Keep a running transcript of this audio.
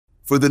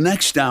For the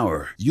next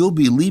hour, you'll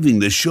be leaving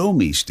the Show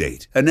Me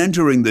state and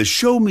entering the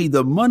Show Me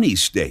the Money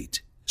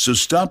state. So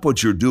stop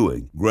what you're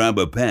doing, grab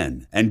a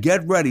pen, and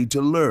get ready to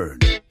learn.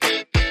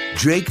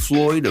 Jake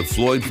Floyd of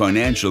Floyd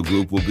Financial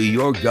Group will be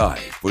your guide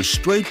for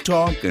straight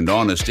talk and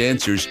honest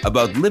answers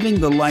about living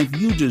the life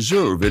you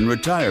deserve in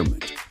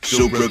retirement.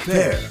 So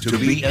prepare to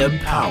be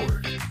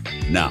empowered.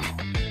 Now,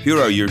 here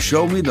are your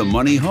Show Me the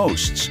Money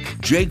hosts,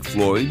 Jake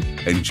Floyd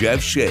and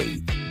Jeff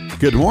Shade.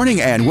 Good morning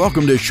and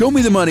welcome to Show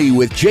Me the Money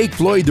with Jake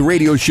Floyd, the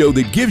radio show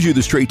that gives you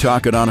the straight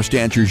talk and honest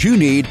answers you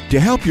need to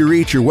help you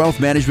reach your wealth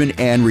management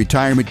and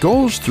retirement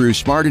goals through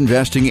smart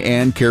investing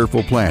and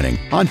careful planning.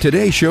 On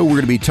today's show, we're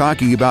going to be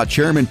talking about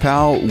Chairman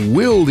Powell.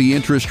 Will the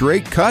interest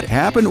rate cut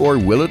happen or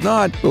will it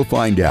not? We'll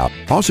find out.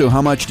 Also,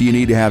 how much do you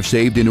need to have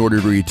saved in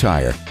order to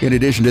retire? In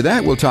addition to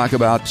that, we'll talk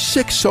about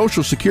 6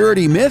 Social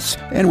Security myths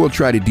and we'll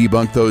try to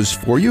debunk those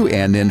for you.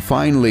 And then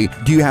finally,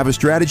 do you have a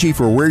strategy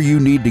for where you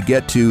need to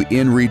get to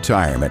in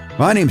retirement?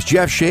 My name's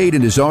Jeff Shade,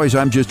 and as always,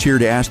 I'm just here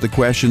to ask the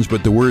questions,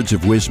 but the words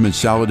of wisdom and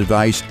solid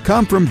advice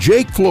come from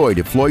Jake Floyd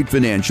of Floyd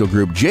Financial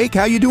Group. Jake,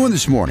 how you doing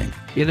this morning?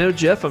 You know,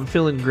 Jeff, I'm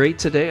feeling great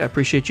today. I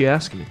appreciate you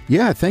asking me.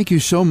 Yeah, thank you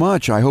so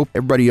much. I hope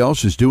everybody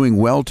else is doing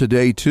well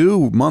today,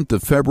 too. Month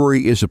of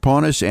February is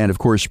upon us, and of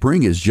course,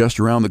 spring is just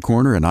around the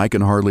corner, and I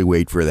can hardly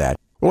wait for that.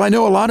 Well, I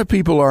know a lot of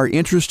people are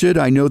interested.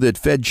 I know that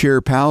Fed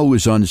Chair Powell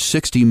was on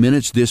 60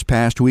 Minutes this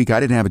past week. I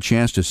didn't have a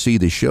chance to see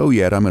the show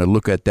yet. I'm going to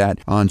look at that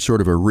on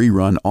sort of a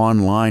rerun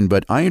online.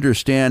 But I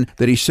understand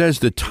that he says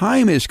the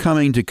time is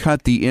coming to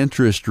cut the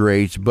interest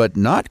rates, but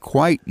not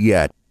quite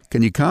yet.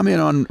 Can you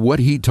comment on what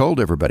he told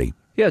everybody?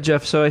 Yeah,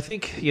 Jeff. So I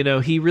think,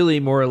 he really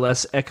more or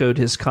less echoed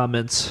his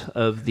comments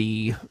of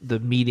the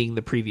meeting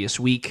the previous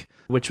week,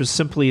 which was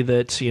simply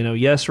that,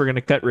 yes, we're going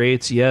to cut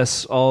rates.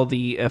 Yes, all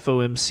the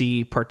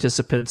FOMC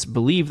participants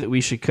believe that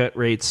we should cut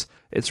rates.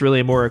 It's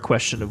really more a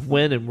question of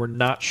when, and we're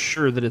not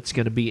sure that it's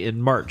going to be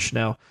in March.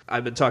 Now,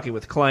 I've been talking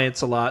with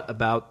clients a lot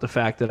about the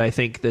fact that I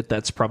think that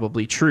that's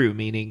probably true,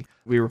 meaning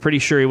we were pretty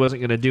sure he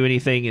wasn't going to do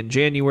anything in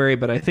January,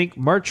 but I think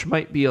March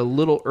might be a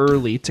little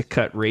early to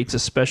cut rates,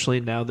 especially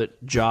now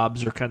that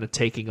jobs are kind of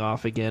taking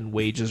off again,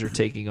 wages are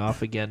taking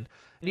off again.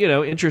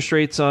 Interest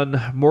rates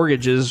on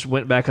mortgages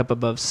went back up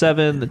above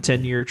 7, the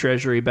 10-year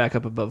Treasury back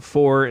up above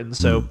 4, and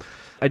so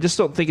I just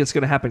don't think it's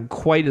going to happen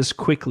quite as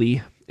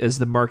quickly as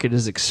the market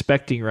is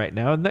expecting right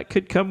now, and that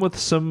could come with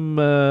some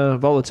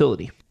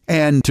volatility.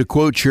 And to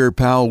quote Chair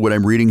Powell, what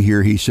I'm reading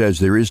here, he says,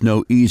 there is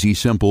no easy,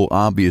 simple,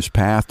 obvious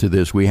path to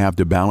this. We have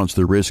to balance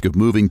the risk of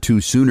moving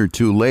too soon or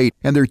too late.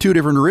 And there are two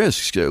different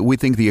risks. We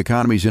think the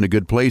economy's in a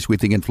good place. We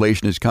think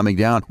inflation is coming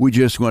down. We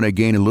just want to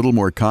gain a little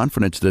more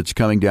confidence that's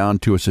coming down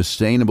to a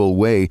sustainable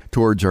way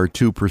towards our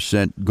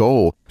 2%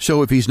 goal.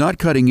 So if he's not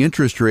cutting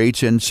interest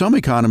rates, and some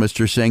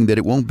economists are saying that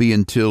it won't be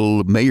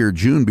until May or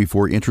June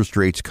before interest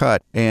rates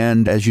cut.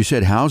 And as you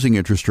said, housing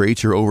interest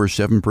rates are over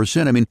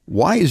 7%. I mean,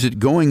 why is it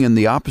going in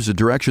the opposite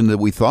direction that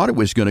we thought it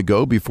was going to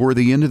go before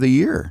the end of the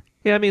year?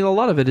 Yeah, a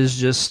lot of it is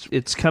just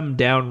it's come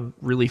down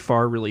really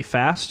far, really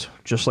fast,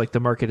 just like the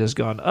market has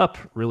gone up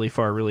really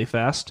far, really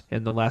fast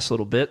in the last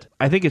little bit.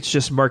 I think it's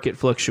just market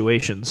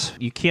fluctuations.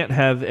 You can't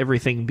have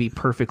everything be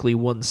perfectly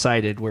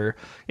one-sided where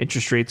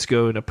interest rates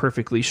go in a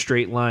perfectly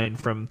straight line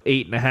from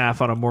 8.5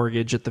 on a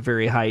mortgage at the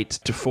very height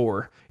to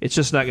 4. It's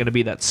just not going to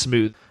be that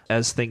smooth.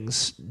 As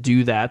things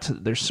do that,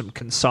 there's some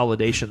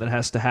consolidation that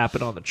has to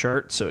happen on the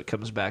chart, so it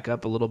comes back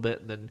up a little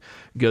bit and then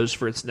goes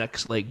for its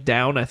next leg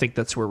down. I think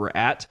that's where we're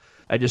at.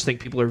 I just think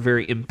people are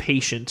very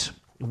impatient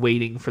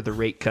waiting for the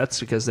rate cuts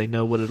because they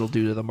know what it'll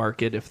do to the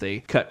market if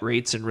they cut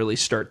rates and really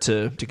start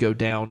to go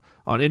down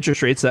on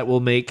interest rates. That will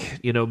make,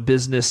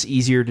 business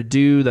easier to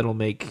do. That'll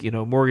make,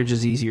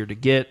 mortgages easier to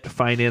get,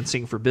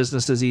 financing for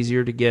businesses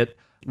easier to get,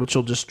 which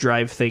will just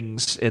drive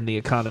things in the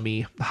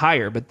economy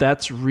higher. But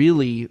that's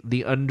really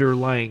the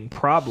underlying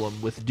problem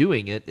with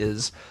doing it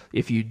is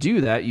if you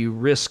do that, you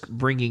risk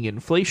bringing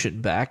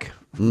inflation back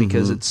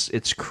because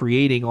it's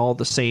creating all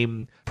the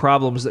same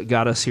problems that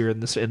got us here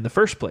in the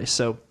first place.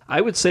 So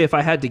I would say if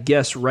I had to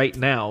guess right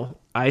now,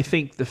 I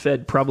think the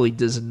Fed probably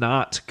does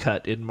not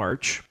cut in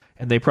March,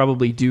 and they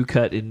probably do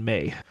cut in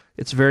May.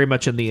 It's very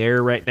much in the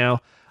air right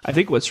now. I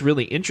think what's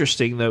really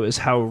interesting, though, is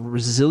how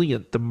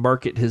resilient the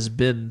market has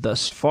been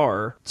thus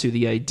far to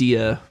the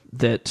idea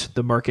that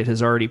the market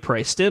has already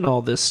priced in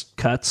all this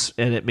cuts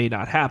and it may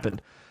not happen.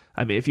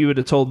 If you would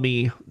have told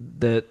me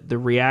that the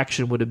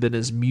reaction would have been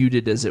as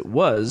muted as it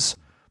was,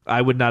 I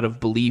would not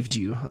have believed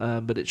you.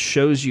 But it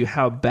shows you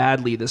how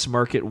badly this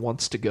market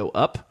wants to go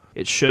up.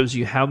 It shows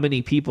you how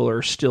many people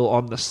are still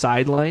on the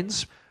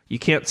sidelines. You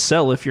can't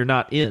sell if you're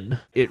not in.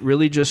 It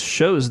really just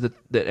shows that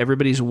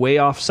everybody's way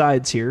off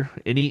sides here.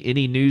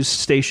 Any news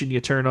station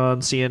you turn on,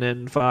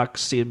 CNN,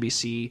 Fox,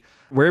 CNBC,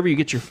 wherever you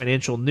get your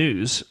financial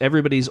news,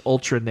 everybody's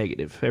ultra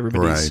negative.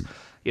 Everybody's,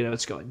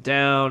 it's going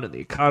down and the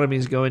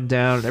economy's going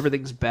down and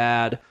everything's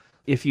bad.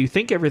 If you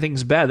think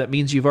everything's bad, that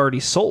means you've already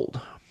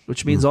sold,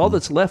 which means all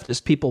that's left is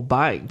people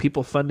buying,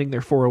 people funding their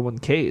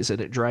 401ks,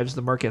 and it drives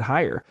the market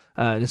higher.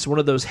 And it's one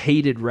of those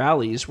hated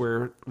rallies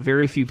where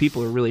very few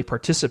people are really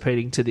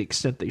participating to the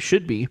extent they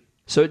should be.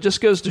 So it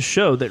just goes to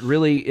show that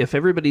really, if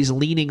everybody's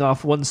leaning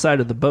off one side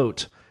of the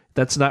boat,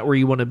 that's not where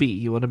you want to be.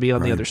 You want to be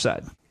on the other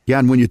side. Yeah,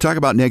 and when you talk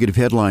about negative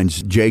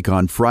headlines, Jake,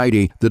 on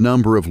Friday, the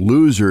number of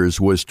losers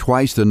was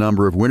twice the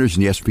number of winners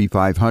in the S&P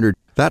 500.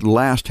 That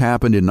last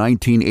happened in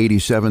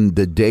 1987,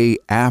 the day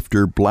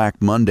after Black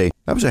Monday.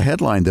 That was a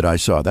headline that I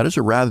saw. That is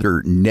a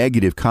rather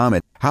negative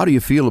comment. How do you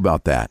feel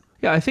about that?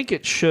 Yeah, I think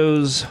it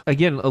shows,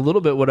 again, a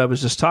little bit what I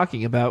was just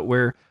talking about,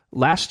 where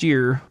last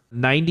year,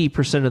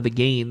 90% of the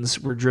gains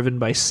were driven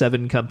by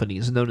 7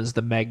 companies known as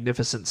the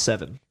Magnificent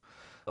Seven.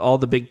 All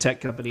the big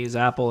tech companies,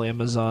 Apple,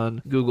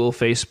 Amazon, Google,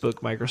 Facebook,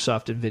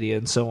 Microsoft, Nvidia,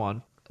 and so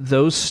on.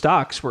 Those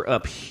stocks were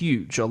up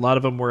huge. A lot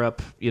of them were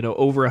up,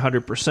 over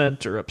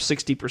 100% or up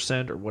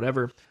 60% or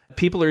whatever.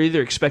 People are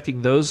either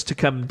expecting those to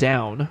come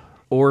down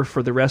or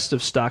for the rest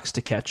of stocks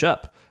to catch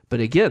up. But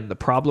again, the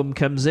problem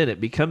comes in.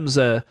 It becomes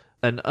an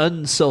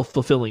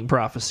unself-fulfilling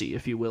prophecy,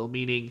 if you will,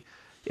 meaning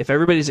if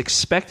everybody's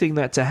expecting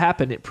that to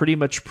happen, it pretty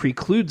much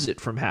precludes it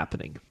from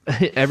happening.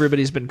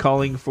 Everybody's been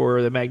calling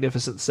for the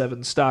Magnificent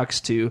Seven stocks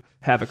to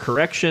have a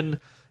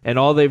correction, and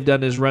all they've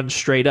done is run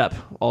straight up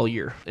all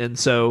year. And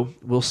so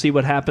we'll see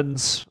what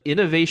happens.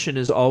 Innovation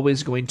is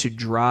always going to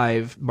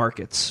drive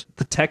markets.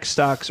 The tech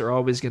stocks are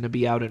always going to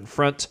be out in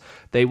front.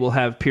 They will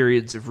have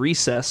periods of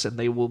recess, and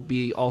they will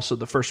be also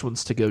the first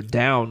ones to go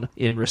down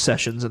in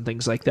recessions and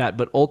things like that.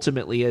 But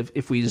ultimately,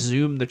 if we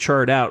zoom the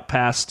chart out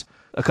past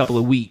a couple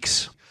of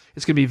weeks,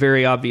 it's going to be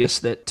very obvious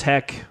that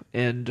tech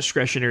and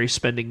discretionary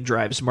spending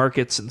drives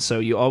markets, and so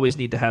you always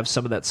need to have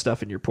some of that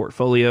stuff in your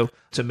portfolio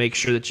to make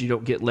sure that you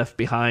don't get left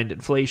behind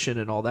inflation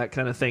and all that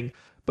kind of thing.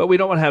 But we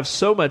don't want to have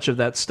so much of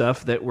that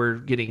stuff that we're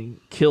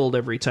getting killed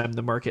every time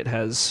the market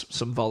has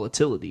some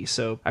volatility.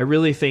 So I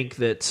really think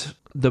that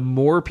the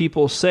more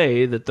people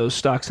say that those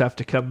stocks have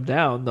to come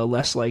down, the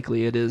less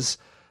likely it is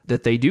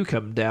that they do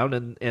come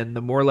down, and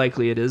the more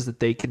likely it is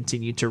that they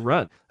continue to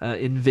run.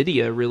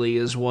 Nvidia really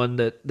is one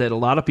that a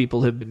lot of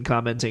people have been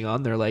commenting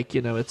on. They're like,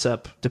 it's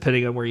up,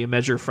 depending on where you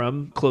measure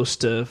from, close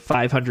to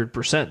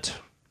 500%.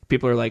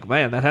 People are like,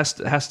 man, that has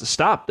to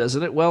stop,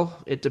 doesn't it? Well,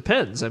 it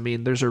depends. I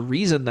mean, there's a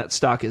reason that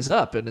stock is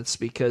up, and it's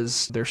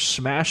because they're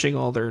smashing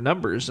all their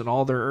numbers and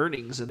all their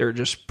earnings, and they're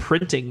just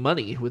printing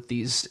money with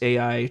these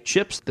AI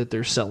chips that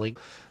they're selling.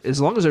 As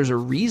long as there's a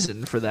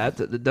reason for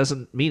that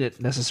doesn't mean it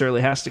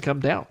necessarily has to come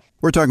down.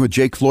 We're talking with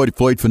Jake Floyd,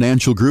 Floyd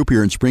Financial Group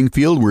here in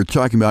Springfield. We're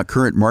talking about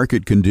current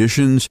market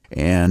conditions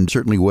and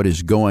certainly what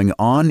is going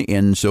on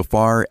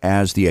insofar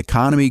as the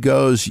economy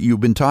goes.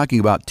 You've been talking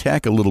about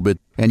tech a little bit,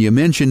 and you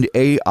mentioned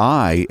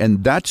AI,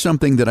 and that's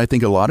something that I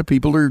think a lot of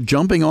people are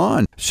jumping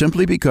on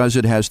simply because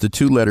it has the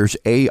 2 letters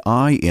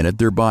AI in it.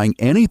 They're buying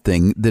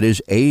anything that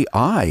is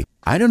AI.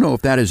 I don't know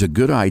if that is a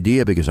good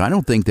idea because I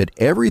don't think that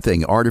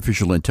everything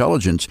artificial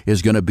intelligence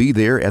is going to be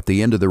there at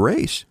the end of the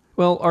race.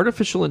 Well,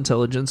 artificial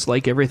intelligence,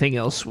 like everything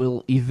else,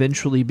 will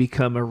eventually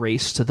become a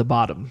race to the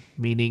bottom,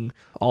 meaning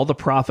all the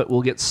profit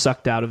will get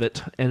sucked out of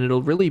it, and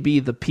it'll really be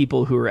the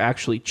people who are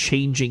actually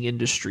changing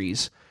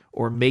industries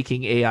or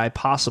making AI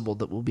possible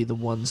that will be the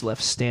ones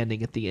left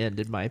standing at the end,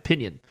 in my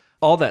opinion.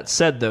 All that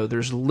said, though,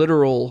 there's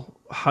literal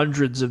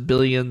hundreds of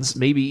billions,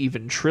 maybe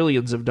even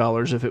trillions of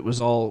dollars, if it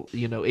was all,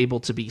 able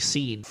to be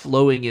seen,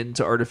 flowing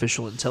into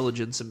artificial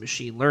intelligence and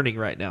machine learning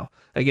right now.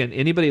 Again,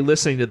 anybody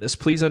listening to this,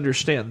 please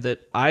understand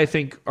that I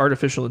think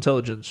artificial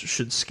intelligence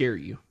should scare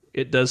you.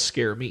 It does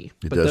scare me.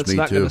 But that's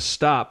not going to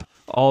stop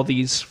all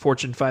these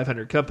Fortune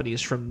 500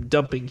 companies from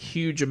dumping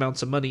huge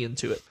amounts of money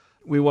into it.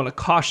 We want to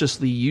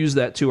cautiously use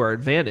that to our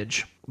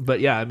advantage.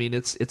 But yeah, I mean,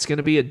 it's going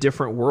to be a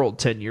different world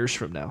 10 years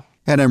from now.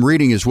 And I'm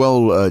reading as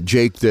well,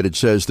 Jake, that it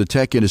says the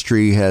tech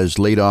industry has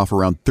laid off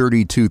around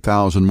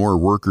 32,000 more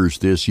workers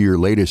this year.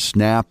 Latest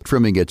Snap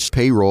trimming its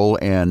payroll,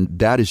 and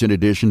that is in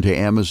addition to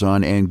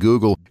Amazon and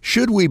Google.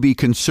 Should we be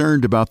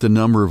concerned about the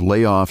number of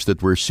layoffs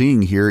that we're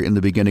seeing here in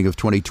the beginning of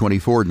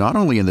 2024, not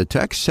only in the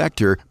tech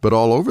sector, but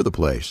all over the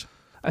place?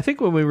 I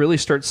think when we really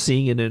start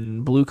seeing it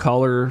in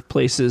blue-collar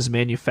places,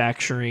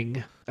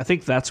 manufacturing, I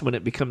think that's when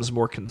it becomes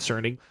more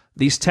concerning.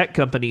 These tech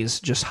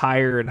companies just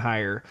hire and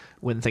hire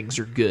when things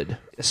are good,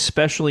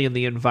 especially in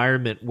the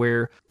environment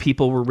where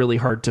people were really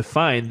hard to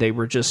find. They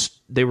were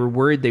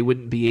worried they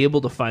wouldn't be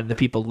able to find the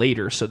people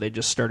later, so they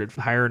just started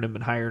hiring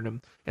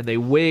them, and they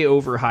way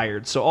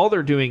overhired. So all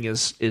they're doing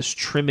is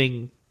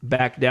trimming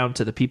back down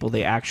to the people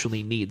they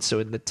actually need. So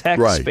in the tech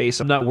space,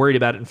 I'm not worried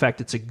about it. In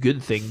fact, it's a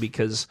good thing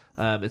because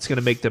it's going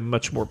to make them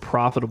much more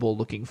profitable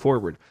looking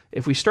forward.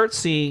 If we start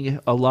seeing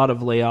a lot of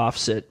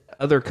layoffs at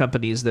other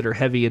companies that are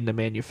heavy into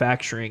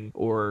manufacturing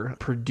or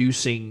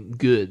producing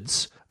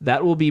goods,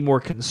 that will be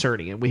more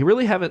concerning. And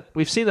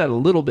we've seen that a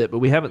little bit, but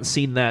we haven't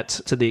seen that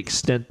to the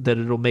extent that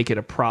it'll make it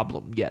a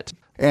problem yet.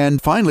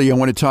 And finally, I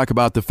want to talk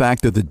about the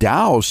fact that the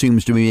Dow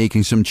seems to be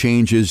making some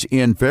changes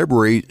in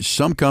February.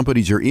 Some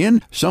companies are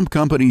in, some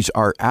companies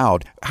are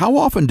out. How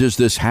often does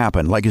this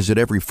happen? Like, is it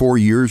every 4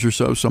 years or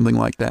so, something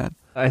like that?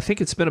 I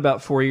think it's been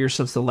about 4 years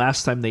since the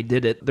last time they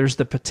did it. There's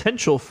the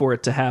potential for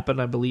it to happen,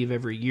 I believe,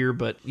 every year,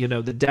 but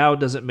the Dow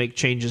doesn't make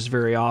changes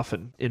very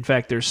often. In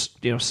fact, there's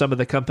some of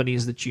the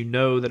companies that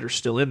that are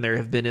still in there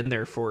have been in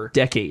there for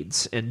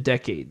decades and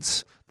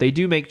decades. They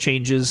do make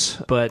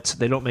changes, but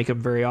they don't make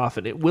them very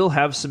often. It will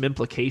have some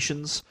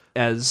implications,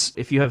 as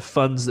if you have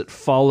funds that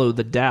follow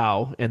the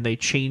Dow and they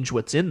change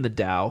what's in the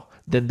Dow,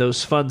 then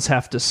those funds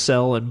have to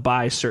sell and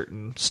buy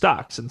certain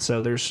stocks. And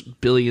so there's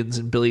billions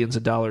and billions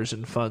of dollars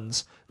in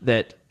funds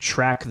that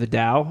track the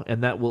Dow,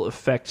 and that will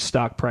affect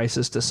stock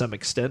prices to some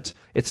extent.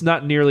 It's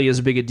not nearly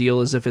as big a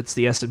deal as if it's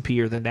the S&P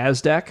or the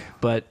NASDAQ,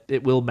 but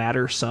it will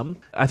matter some.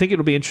 I think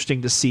it'll be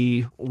interesting to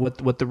see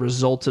what the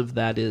result of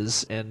that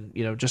is, and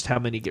just how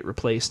many get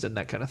replaced and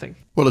that kind of thing.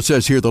 Well, it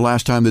says here the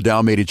last time the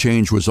Dow made a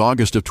change was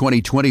August of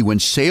 2020 when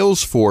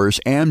Salesforce,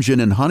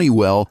 Amgen, and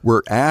Honeywell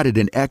were added,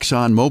 and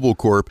ExxonMobil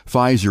Corp,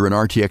 Pfizer, and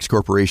RTX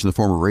Corporation, the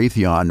former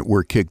Raytheon,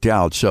 were kicked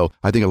out. So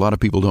I think a lot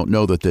of people don't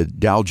know that the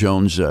Dow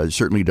Jones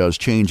certainly does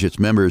change its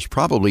members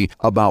probably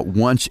about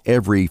once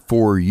every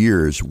 4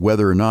 years.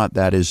 Whether or not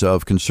that is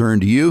of concern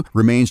to you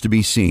remains to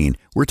be seen.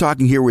 We're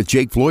talking here with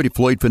Jake Floyd at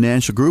Floyd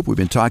Financial Group. We've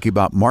been talking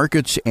about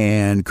markets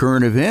and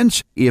current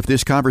events. If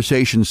this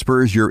conversation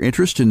spurs your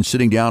interest in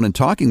sitting down and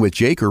talking with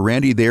Jake or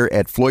Randy there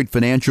at Floyd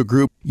Financial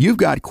Group, you've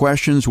got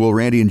questions. Well,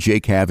 Randy and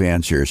Jake have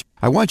answers.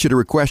 I want you to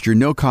request your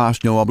no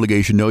cost, no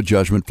obligation, no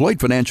judgment Floyd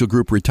Financial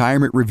Group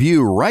retirement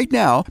review right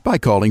now by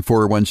calling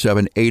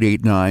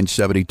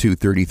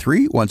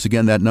 417-889-7233. Once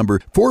again, that number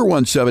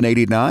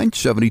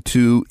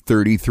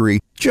 417-889-7233.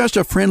 Just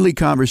a friendly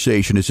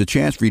conversation. It's a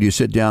chance for you to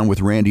sit down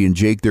with Randy and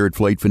Jake there at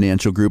Floyd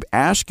Financial Group.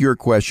 Ask your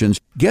questions.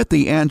 Get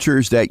the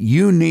answers that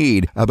you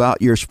need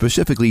about your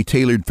specifically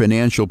tailored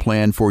financial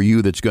plan for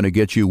you that's going to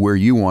get you where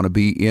you want to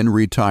be in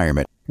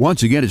retirement.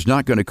 Once again, it's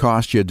not going to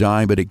cost you a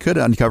dime, but it could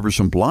uncover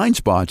some blind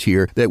spots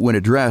here that, when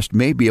addressed,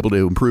 may be able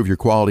to improve your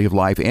quality of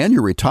life and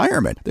your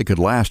retirement that could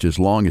last as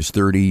long as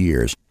 30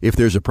 years. If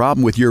there's a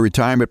problem with your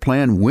retirement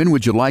plan, when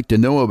would you like to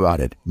know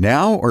about it?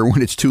 Now, or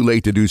when it's too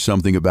late to do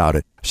something about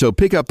it? So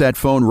pick up that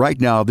phone right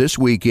now this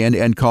weekend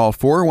and call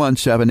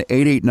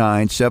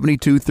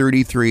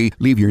 417-889-7233.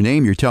 Leave your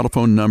name, your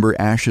telephone number.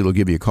 Ashley will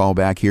give you a call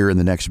back here in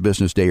the next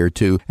business day or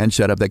two and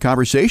set up that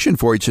conversation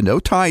for you. It's a no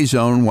tie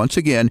zone. Once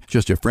again,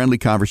 just a friendly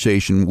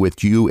conversation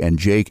with you and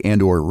Jake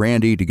and or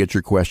Randy to get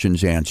your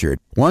questions answered.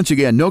 Once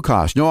again, no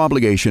cost, no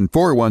obligation,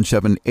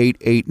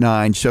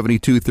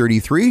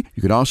 417-889-7233.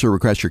 You can also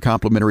request your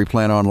complimentary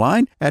plan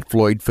online at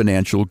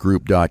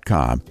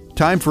floydfinancialgroup.com.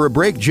 Time for a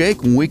break,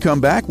 Jake. When we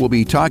come back, we'll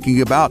be talking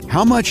about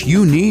how much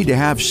you need to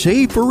have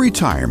saved for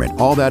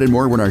retirement. All that and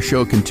more when our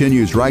show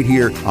continues right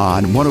here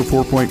on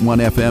 104.1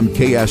 FM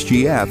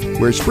KSGF,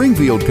 where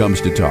Springfield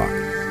comes to talk.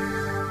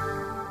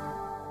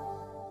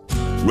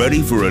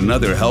 Ready for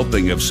another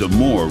helping of some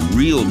more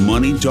real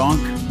money talk?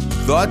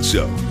 Thought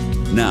so.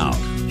 Now,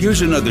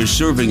 here's another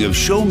serving of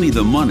Show Me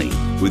the Money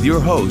with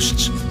your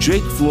hosts,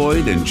 Jake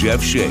Floyd and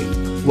Jeff Shea.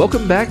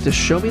 Welcome back to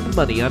Show Me the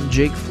Money. I'm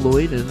Jake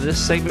Floyd, and in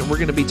this segment we're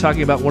going to be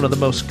talking about one of the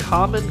most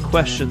common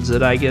questions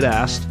that I get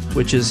asked,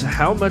 which is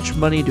how much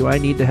money do I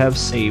need to have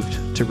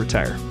saved to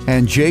retire?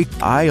 And Jake,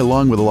 I,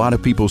 along with a lot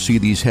of people, see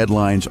these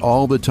headlines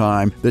all the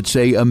time that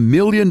say $1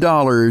 million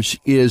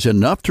is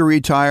enough to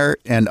retire,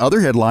 and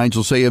other headlines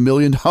will say $1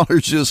 million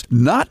is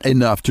not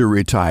enough to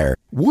retire.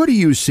 What are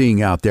you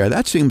seeing out there?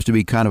 That seems to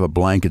be kind of a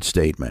blanket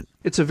statement.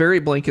 It's a very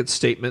blanket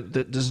statement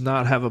that does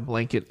not have a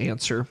blanket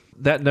answer.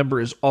 That number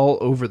is all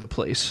over the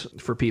place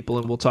for people,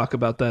 and we'll talk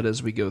about that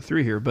as we go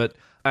through here. But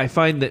I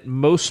find that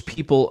most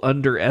people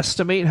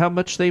underestimate how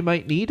much they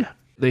might need.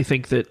 They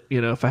think that,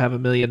 if I have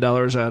 $1 million, I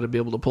ought to be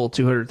able to pull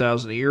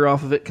 $200,000 a year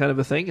off of it, kind of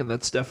a thing, and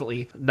that's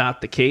definitely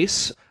not the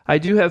case. I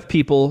do have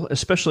people,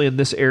 especially in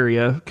this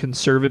area,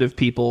 conservative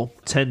people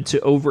tend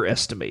to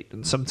overestimate,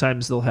 and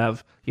sometimes they'll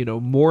have,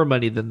 more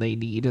money than they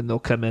need, and they'll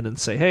come in and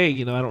say, hey,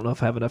 I don't know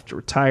if I have enough to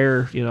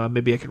retire,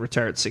 maybe I can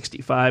retire at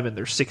 65, and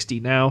they're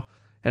 60 now.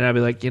 And I'd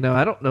be like,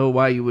 I don't know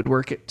why you would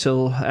work it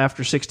till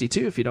after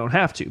 62 if you don't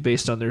have to,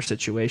 based on their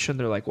situation.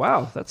 They're like,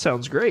 wow, that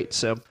sounds great.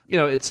 So,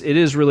 it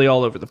is really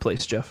all over the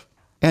place, Jeff.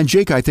 And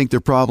Jake, I think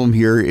the problem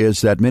here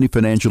is that many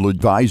financial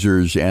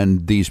advisors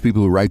and these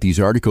people who write these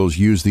articles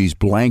use these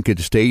blanket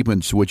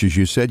statements, which, as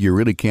you said, you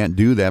really can't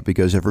do that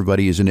because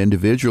everybody is an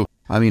individual.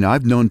 I mean,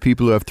 I've known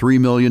people who have $3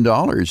 million,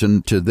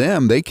 and to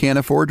them, they can't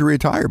afford to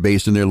retire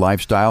based on their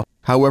lifestyle.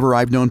 However,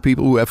 I've known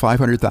people who have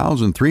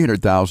 $500,000,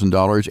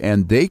 $300,000,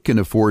 and they can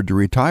afford to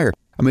retire.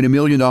 I mean, $1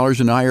 million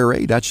in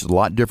IRA, that's a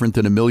lot different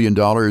than $1 million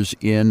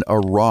in a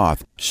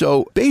Roth.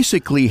 So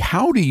basically,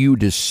 how do you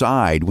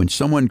decide when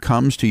someone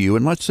comes to you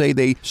and let's say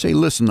they say,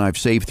 listen, I've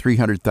saved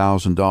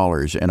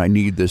 $300,000 and I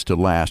need this to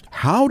last.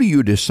 How do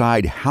you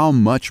decide how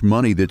much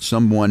money that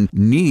someone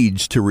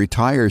needs to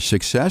retire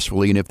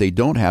successfully? And if they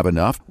don't have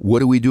enough, what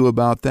do we do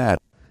about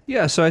that?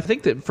 Yeah, so I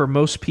think that for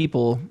most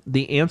people,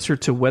 the answer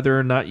to whether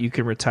or not you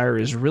can retire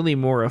is really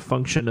more a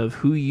function of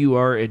who you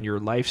are and your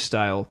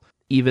lifestyle,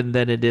 even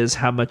than it is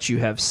how much you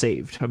have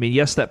saved. I mean,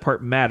 yes, that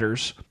part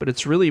matters, but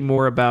it's really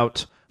more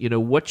about,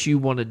 what you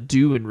want to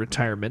do in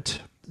retirement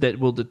that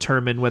will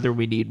determine whether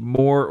we need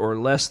more or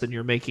less than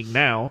you're making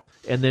now.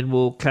 And then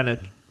we'll kind of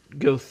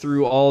go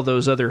through all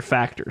those other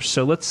factors.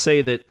 So let's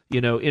say that,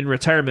 in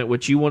retirement,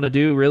 what you want to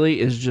do really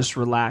is just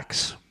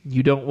relax.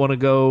 You don't want to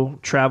go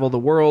travel the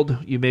world.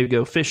 You may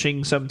go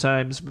fishing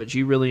sometimes, but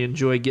you really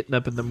enjoy getting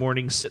up in the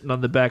morning, sitting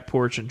on the back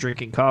porch and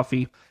drinking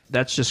coffee.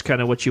 That's just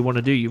kind of what you want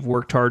to do. You've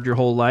worked hard your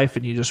whole life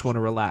and you just want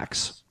to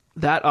relax.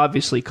 That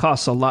obviously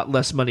costs a lot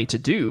less money to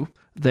do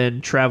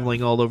than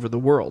traveling all over the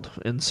world.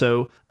 And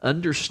so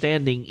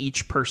understanding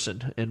each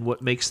person and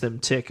what makes them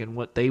tick and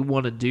what they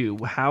want to do,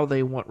 how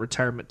they want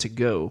retirement to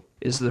go,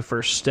 is the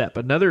first step.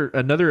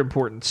 Another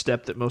important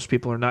step that most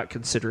people are not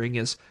considering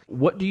is,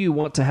 what do you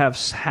want to have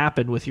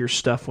happen with your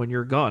stuff when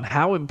you're gone?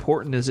 How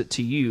important is it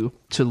to you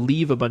to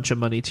leave a bunch of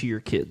money to your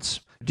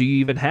kids? Do you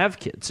even have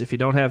kids? If you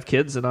don't have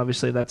kids, then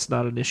obviously that's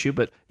not an issue.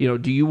 But,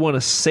 do you want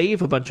to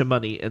save a bunch of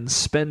money and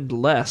spend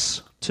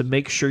less to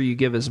make sure you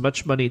give as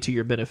much money to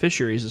your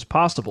beneficiaries as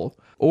possible?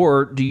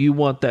 Or do you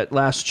want that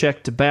last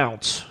check to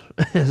bounce,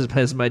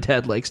 as my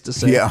dad likes to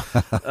say? Yeah.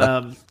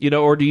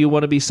 Or do you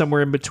want to be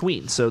somewhere in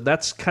between? So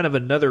that's kind of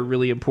another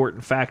really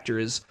important factor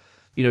is,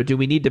 do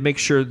we need to make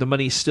sure the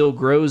money still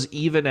grows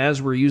even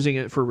as we're using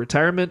it for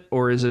retirement?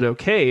 Or is it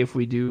okay if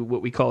we do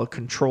what we call a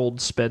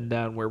controlled spend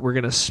down, where we're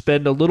going to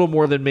spend a little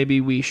more than maybe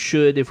we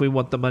should if we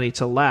want the money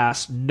to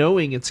last,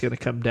 knowing it's going to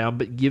come down,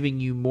 but giving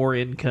you more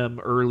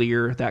income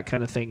earlier, that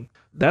kind of thing?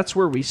 That's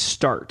where we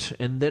start.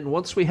 And then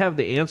once we have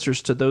the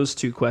answers to those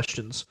two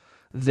questions,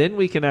 then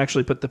we can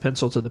actually put the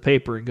pencil to the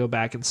paper and go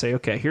back and say,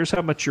 okay, here's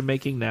how much you're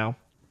making now.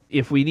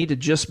 If we need to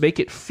just make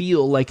it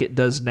feel like it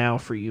does now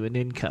for you in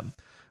income,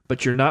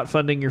 but you're not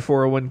funding your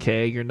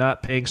 401k, you're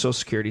not paying Social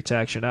Security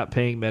tax, you're not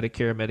paying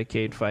Medicare,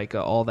 Medicaid,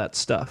 FICA, all that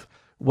stuff.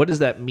 What does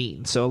that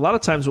mean? So a lot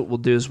of times what we'll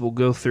do is we'll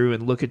go through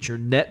and look at your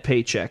net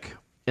paycheck,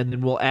 and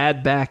then we'll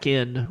add back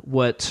in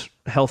what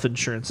health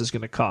insurance is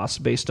going to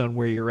cost based on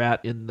where you're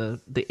at in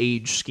the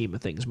age scheme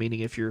of things. Meaning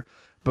if you're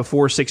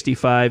before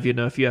 65,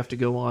 if you have to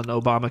go on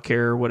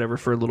Obamacare or whatever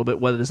for a little bit,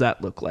 what does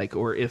that look like?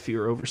 Or if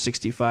you're over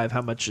 65,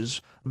 how much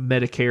is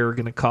Medicare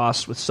going to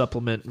cost with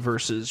supplement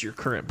versus your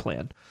current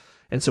plan?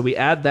 And so we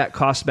add that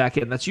cost back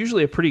in. That's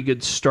usually a pretty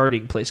good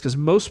starting place because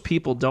most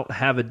people don't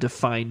have a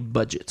defined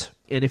budget.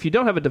 And if you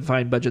don't have a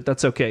defined budget,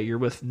 that's okay. You're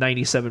with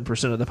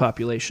 97% of the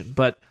population.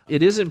 But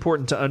it is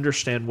important to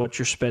understand what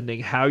you're spending,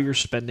 how you're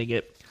spending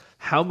it,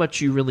 how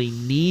much you really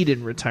need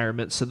in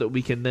retirement so that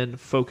we can then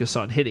focus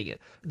on hitting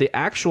it. The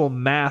actual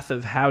math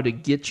of how to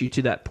get you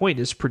to that point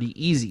is pretty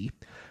easy.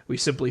 We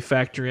simply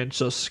factor in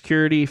Social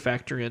Security,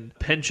 factor in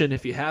pension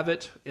if you have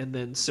it, and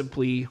then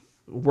simply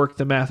work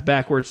the math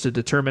backwards to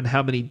determine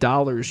how many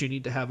dollars you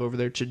need to have over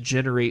there to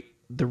generate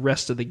the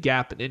rest of the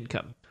gap in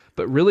income.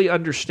 But really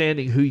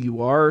understanding who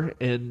you are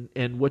and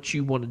what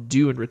you want to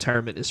do in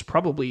retirement is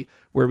probably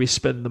where we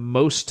spend the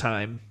most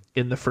time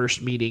in the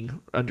first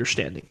meeting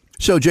understanding.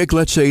 So, Jake,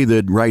 let's say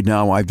that right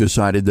now I've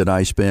decided that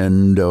I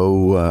spend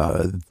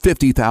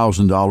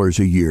 $50,000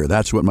 a year.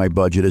 That's what my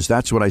budget is.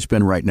 That's what I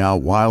spend right now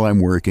while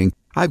I'm working.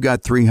 I've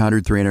got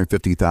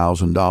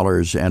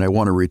 $350,000 and I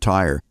want to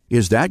retire.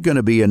 Is that going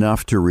to be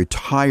enough to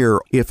retire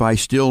if I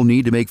still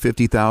need to make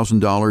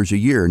 $50,000 a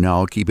year?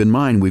 Now, keep in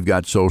mind, we've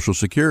got Social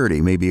Security,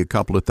 maybe a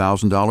couple of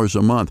 $1,000s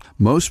a month.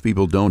 Most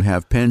people don't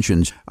have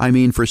pensions. I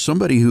mean, for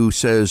somebody who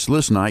says,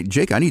 listen,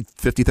 Jake, I need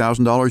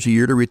 $50,000 a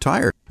year to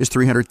retire, is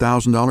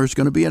 $300,000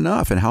 going to be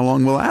enough? And how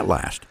long will that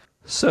last?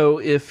 So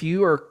if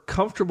you are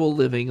comfortable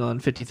living on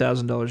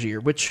 $50,000 a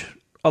year, which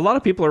a lot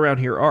of people around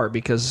here are,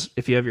 because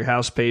if you have your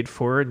house paid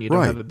for and you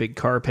don't have a big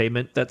car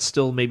payment, that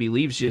still maybe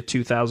leaves you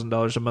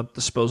 $2,000 a month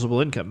disposable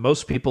income.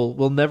 Most people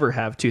will never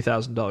have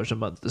 $2,000 a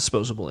month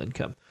disposable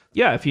income.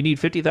 Yeah, if you need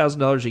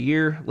 $50,000 a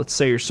year, let's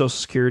say your Social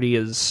Security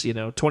is,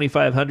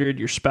 $2,500,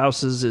 your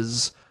spouse's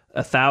is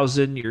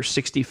 $1,000, you're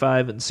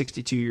 65 and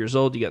 62 years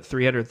old, you got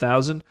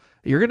 $300,000.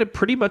 You're going to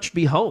pretty much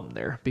be home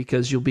there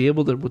because you'll be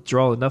able to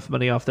withdraw enough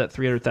money off that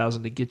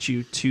 $300,000 to get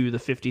you to the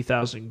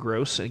 $50,000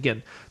 gross. And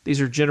again,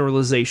 these are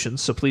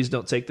generalizations, so please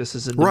don't take this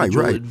as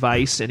individual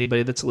advice,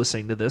 anybody that's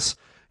listening to this.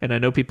 And I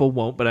know people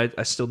won't, but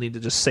I still need to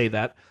just say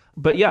that.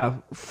 But yeah,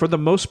 for the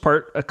most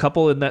part, a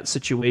couple in that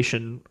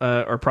situation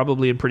are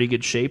probably in pretty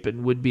good shape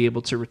and would be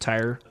able to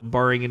retire,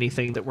 barring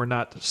anything that we're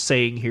not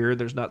saying here.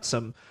 There's not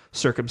some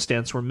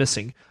circumstance we're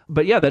missing.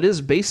 But yeah, that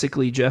is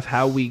basically, Jeff,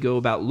 how we go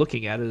about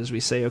looking at it. Is we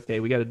say, okay,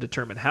 we got to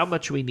determine how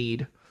much we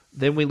need.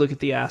 Then we look at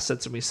the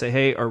assets and we say,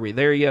 hey, are we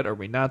there yet? Are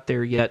we not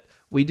there yet?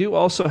 We do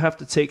also have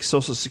to take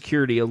Social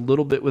Security a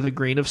little bit with a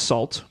grain of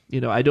salt.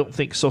 I don't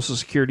think Social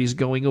Security is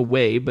going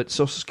away, but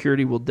Social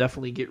Security will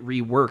definitely get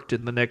reworked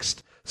in the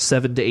next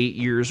 7 to 8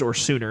 years or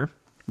sooner.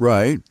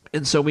 Right.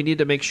 And so we need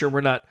to make sure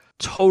we're not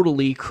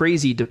totally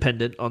crazy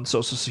dependent on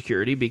Social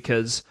Security,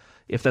 because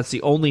if that's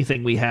the only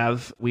thing we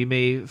have, we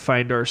may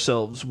find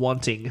ourselves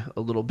wanting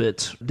a little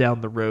bit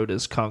down the road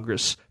as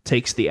Congress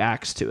takes the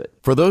axe to it.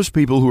 For those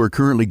people who are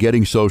currently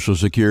getting Social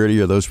Security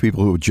or those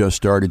people who have just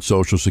started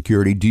Social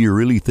Security, do you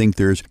really think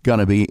there's going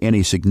to be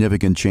any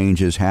significant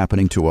changes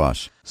happening to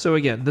us? So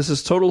again, this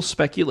is total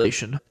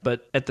speculation,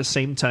 but at the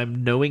same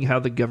time, knowing how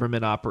the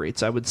government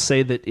operates, I would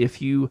say that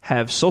if you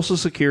have Social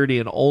Security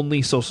and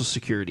only Social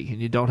Security,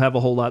 and you don't have a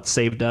whole lot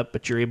saved up,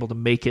 but you're able to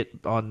make it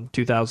on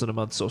 $2,000 a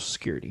month Social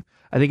Security,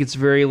 I think it's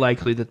very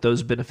likely that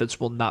those benefits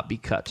will not be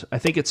cut. I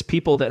think it's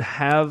people that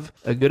have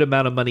a good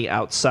amount of money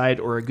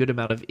outside or a good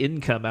amount of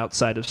income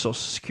outside of Social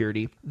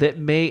Security that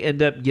may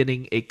end up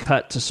getting a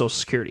cut to Social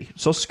Security.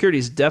 Social Security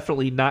is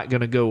definitely not going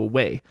to go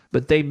away,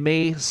 but they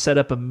may set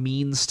up a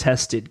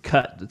means-tested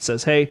cut that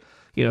says, hey,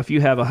 if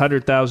you have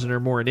 $100,000 or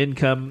more in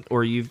income,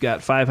 or you've got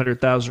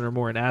 $500,000 or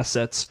more in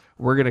assets,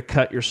 we're going to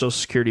cut your Social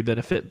Security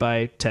benefit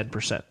by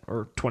 10%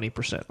 or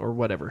 20% or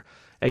whatever.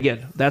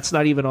 Again, that's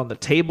not even on the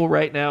table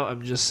right now.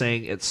 I'm just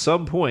saying at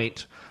some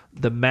point,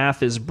 the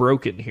math is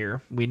broken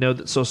here. We know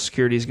that Social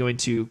Security is going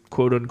to,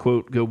 quote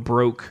unquote, go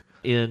broke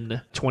in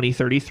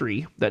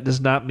 2033. That does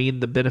not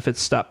mean the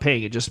benefits stop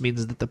paying. It just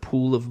means that the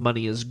pool of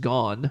money is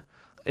gone.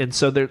 And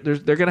so they're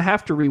going to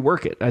have to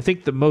rework it. I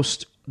think the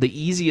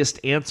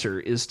easiest answer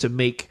is to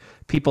make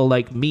people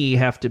like me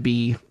have to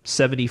be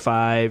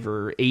 75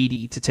 or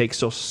 80 to take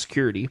Social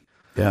Security.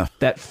 Yeah.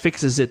 That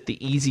fixes it the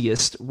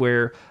easiest,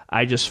 where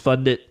I just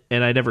fund it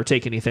and I never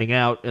take anything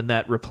out, and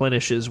that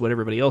replenishes what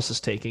everybody else is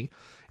taking.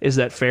 Is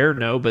that fair?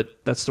 No, but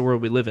that's the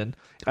world we live in.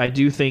 I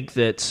do think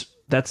that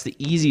that's the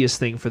easiest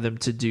thing for them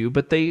to do,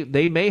 but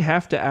they may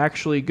have to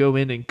actually go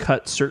in and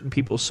cut certain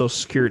people's Social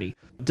Security.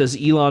 Does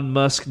Elon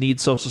Musk need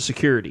Social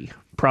Security?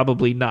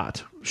 Probably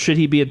not. Should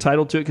he be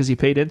entitled to it because he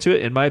paid into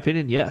it? In my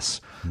opinion,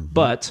 yes. Mm-hmm.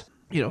 But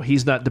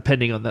he's not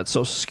depending on that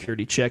Social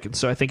Security check. And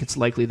so I think it's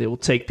likely they will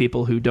take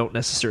people who don't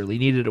necessarily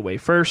need it away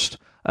first.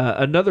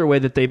 Another way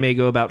that they may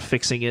go about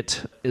fixing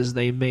it is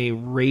they may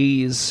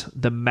raise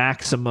the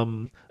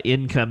maximum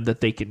income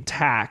that they can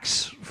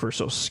tax for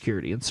Social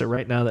Security. And so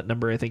right now that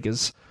number I think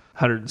is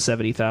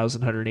 $170,000,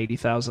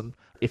 $180,000.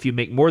 If you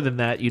make more than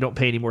that, you don't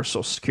pay any more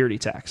Social Security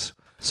tax.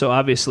 So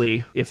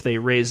obviously, if they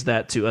raise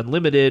that to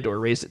unlimited or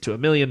raised it to $1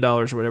 million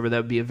or whatever, that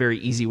would be a very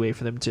easy way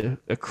for them to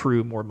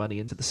accrue more money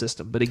into the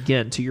system. But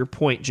again, to your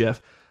point,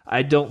 Jeff,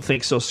 I don't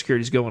think Social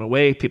Security is going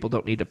away. People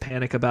don't need to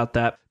panic about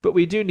that. But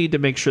we do need to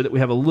make sure that we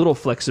have a little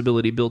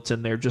flexibility built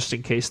in there just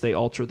in case they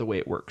alter the way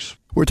it works.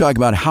 We're talking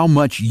about how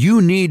much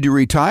you need to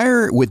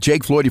retire. With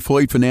Jake Floyd of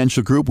Floyd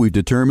Financial Group, we've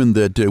determined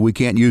that we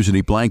can't use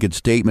any blanket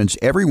statements.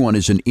 Everyone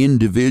is an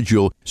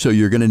individual, so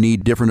you're going to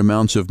need different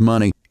amounts of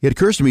money. It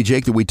occurs to me,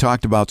 Jake, that we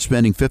talked about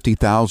spending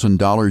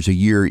 $50,000 a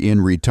year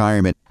in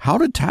retirement. How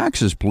do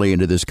taxes play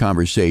into this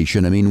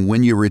conversation? I mean,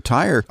 when you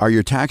retire, are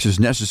your taxes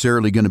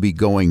necessarily going to be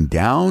going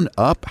down,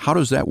 up? How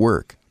does that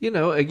work?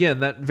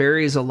 Again, that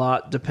varies a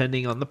lot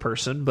depending on the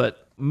person,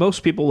 but most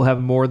people will have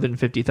more than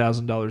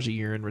 $50,000 a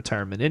year in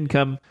retirement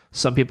income.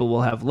 Some people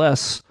will have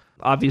less.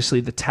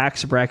 Obviously, the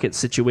tax bracket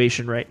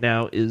situation right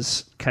now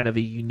is kind of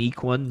a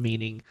unique one,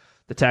 meaning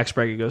the tax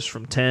bracket goes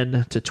from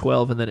 10 to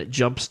 12 and then it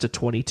jumps to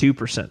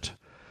 22%.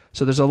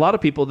 So there's a lot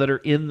of people that are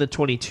in the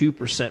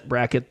 22%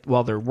 bracket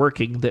while they're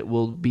working that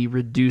will be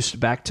reduced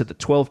back to the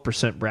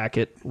 12%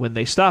 bracket when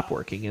they stop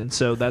working. And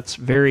so that's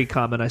very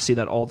common. I see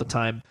that all the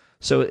time.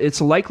 So it's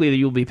likely that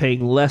you'll be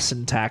paying less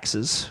in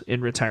taxes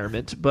in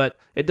retirement, but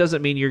it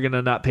doesn't mean you're going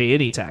to not pay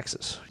any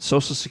taxes.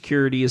 Social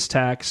Security is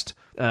taxed.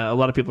 A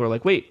lot of people are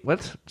like, wait,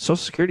 what? Social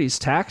Security is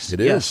taxed?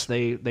 It yes,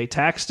 is. They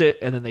taxed it,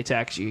 and then they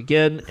tax you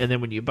again, and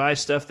then when you buy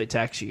stuff, they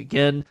tax you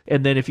again,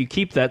 and then if you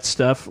keep that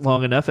stuff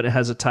long enough and it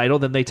has a title,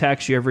 then they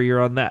tax you every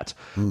year on that.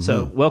 Mm-hmm.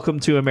 So welcome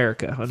to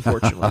America,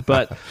 unfortunately.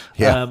 But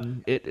yeah.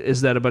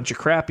 Is that a bunch of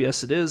crap?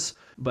 Yes, it is.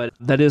 But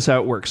that is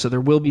how it works. So there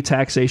will be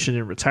taxation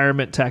in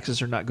retirement.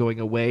 Taxes are not going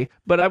away.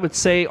 But I would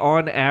say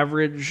on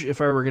average,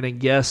 if I were going to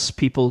guess,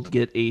 people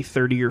get a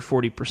 30 or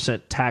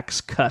 40% tax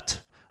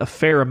cut, a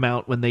fair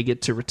amount when they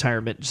get to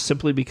retirement,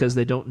 simply because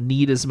they don't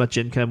need as much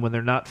income when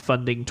they're not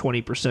funding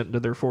 20%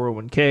 into their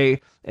 401k,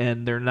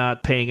 and they're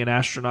not paying an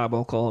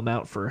astronomical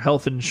amount for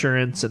health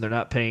insurance, and they're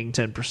not paying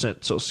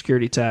 10% Social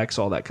Security tax,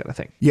 all that kind of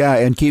thing. Yeah,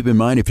 and keep in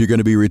mind, if you're going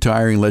to be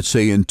retiring, let's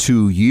say in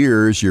 2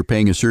 years, you're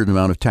paying a certain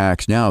amount of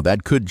tax now.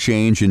 That could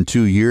change in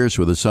 2 years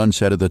with the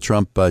sunset of the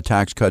Trump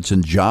Tax Cuts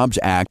and Jobs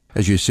Act.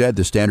 As you said,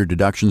 the standard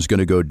deduction is going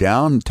to go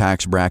down,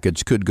 tax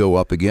brackets could go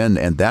up again,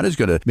 and that is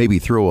going to maybe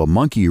throw a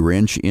monkey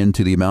wrench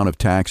into the amount of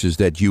taxes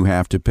that you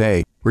have to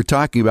pay. We're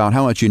talking about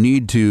how much you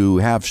need to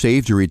have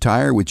saved to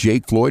retire with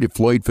Jake Floyd at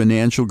Floyd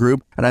Financial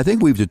Group. And I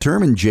think we've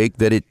determined, Jake,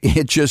 that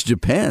it just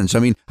depends. I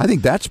mean, I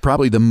think that's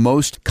probably the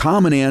most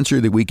common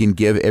answer that we can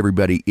give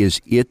everybody is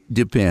it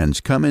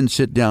depends. Come and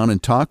sit down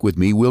and talk with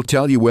me. We'll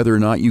tell you whether or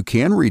not you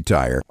can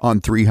retire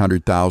on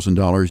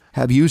 $300,000.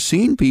 Have you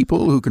seen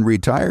people who can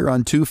retire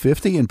on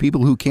 $250,000 and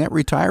people who can't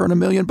retire on $1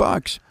 million?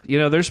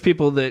 There's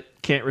people that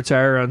can't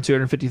retire on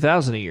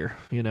 $250,000 a year.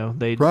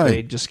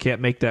 They just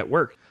can't make that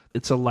work.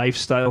 It's a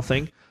lifestyle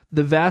thing.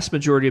 The vast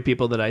majority of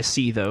people that I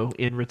see, though,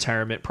 in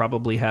retirement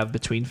probably have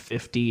between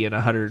 $50,000 and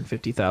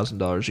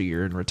 $150,000 a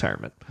year in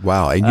retirement.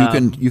 Wow,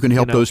 and you can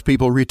help those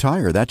people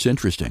retire. That's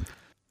interesting.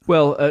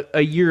 Well,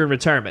 a year in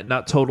retirement,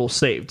 not total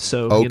saved.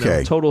 So,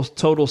 Okay.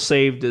 Total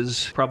saved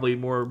is probably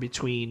more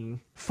between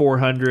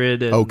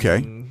 400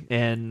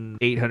 and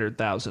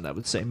 800,000, I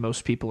would say.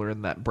 Most people are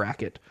in that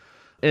bracket.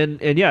 And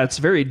yeah, it's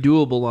very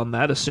doable on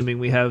that, assuming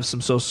we have some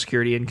Social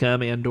Security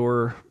income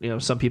or,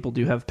 some people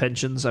do have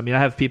pensions. I mean, I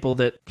have people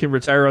that can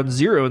retire on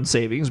zero in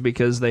savings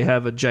because they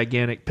have a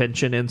gigantic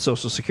pension and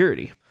Social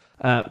Security.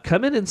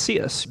 Come in and see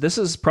us. This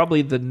is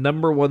probably the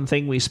number one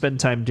thing we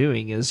spend time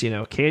doing is,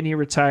 can you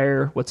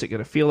retire? What's it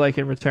going to feel like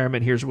in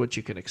retirement? Here's what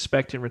you can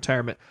expect in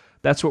retirement.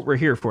 That's what we're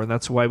here for, and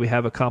that's why we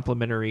have a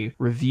complimentary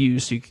review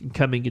so you can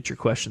come and get your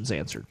questions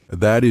answered.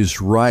 That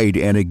is right.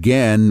 And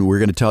again, we're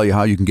going to tell you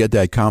how you can get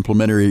that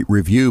complimentary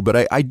review.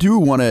 But I do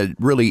want to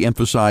really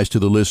emphasize to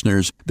the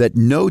listeners that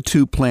no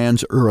two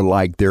plans are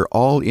alike. They're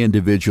all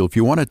individual. If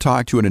you want to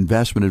talk to an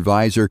investment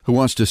advisor who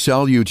wants to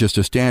sell you just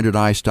a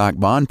standardized stock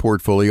bond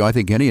portfolio, I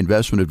think any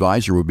investment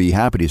advisor would be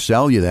happy to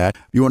sell you that.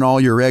 You want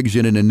all your eggs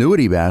in an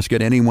annuity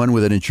basket, anyone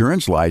with an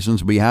insurance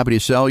license would be happy to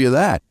sell you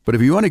that. But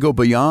if you want to go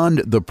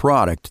beyond the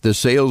product, the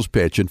sales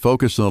pitch, and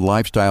focus on the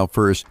lifestyle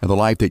first and the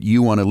life that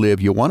you want to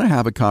live, you want to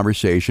have a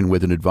conversation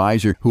with an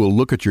advisor who will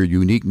look at your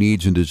unique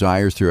needs and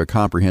desires through a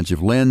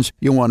comprehensive lens.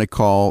 You want to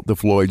call the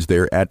Floyds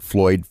there at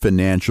Floyd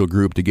Financial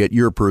Group to get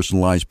your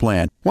personalized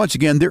plan. Once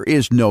again, there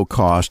is no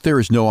cost. There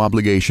is no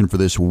obligation for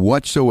this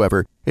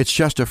whatsoever. It's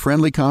just a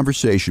friendly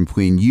conversation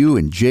between you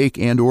and Jake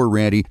and or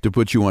Randy to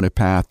put you on a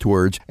path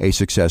towards a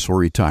successful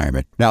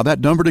retirement. Now, that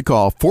number to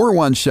call,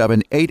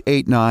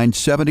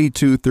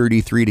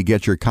 417-889-7233 to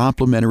get your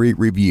complimentary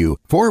review.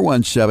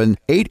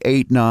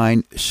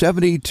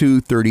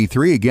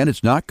 417-889-7233. Again,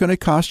 it's not going to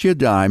cost you a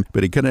dime,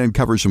 but it can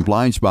uncover some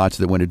blind spots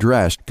that, when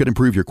addressed, could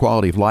improve your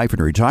quality of life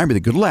and retirement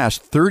that could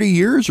last 30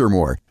 years or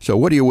more. So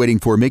what are you waiting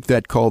for? Make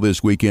that call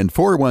this weekend,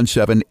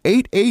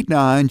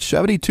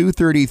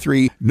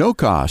 417-889-7233. No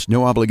cost,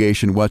 no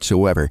obligation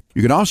whatsoever.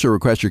 You can also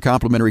request your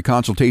complimentary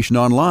consultation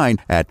online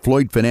at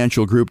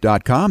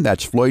floydfinancialgroup.com.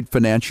 That's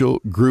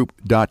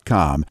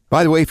floydfinancialgroup.com.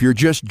 By the way, if you're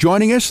just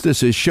joining us,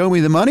 this is Show Me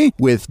the Money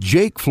with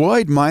Jake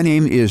Floyd. My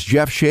name is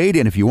Jeff Shade,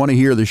 and if you want to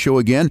hear the show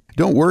again,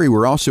 don't worry,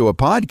 we're also a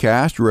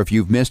podcast, or if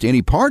you've missed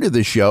any part of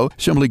the show,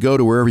 simply go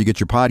to wherever you get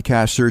your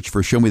podcast, search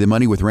for Show Me the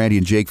Money with Randy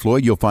and Jake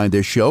Floyd. You'll find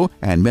this show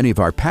and many of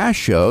our past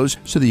shows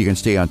so that you can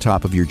stay on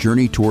top of your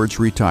journey towards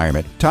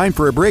retirement. Time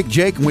for a break,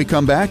 Jake. When we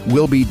come back,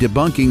 we'll be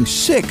debunking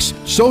 6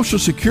 Social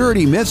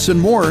Security myths and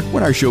more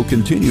when our show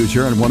continues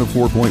here on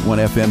 104.1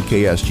 FM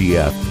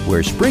KSGF,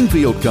 where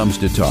Springfield comes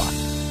to talk.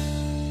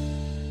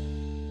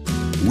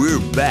 We're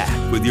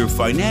back with your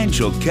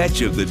financial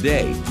catch of the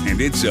day, and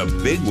it's a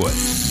big one.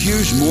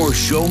 Here's more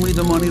Show Me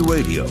the Money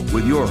Radio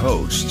with your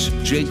hosts,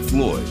 Jake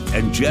Floyd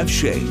and Jeff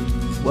Shade.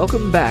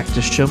 Welcome back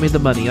to Show Me the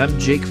Money. I'm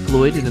Jake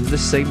Floyd, and in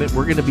this segment,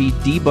 we're going to be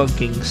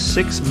debunking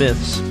 6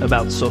 myths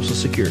about Social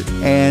Security.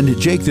 And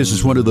Jake, this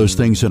is one of those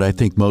things that I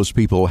think most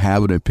people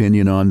have an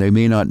opinion on. They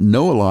may not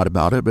know a lot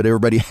about it, but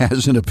everybody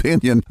has an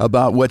opinion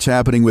about what's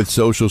happening with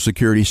Social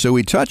Security. So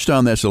we touched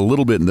on this a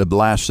little bit in the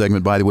last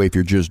segment. By the way, if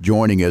you're just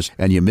joining us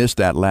and you missed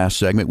that last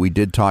segment, we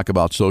did talk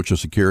about Social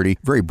Security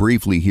very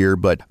briefly here.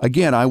 But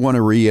again, I want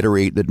to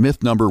reiterate that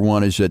myth number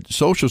 1 is that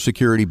Social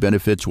Security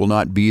benefits will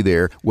not be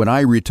there when I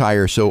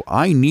retire. So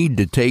I need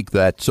to take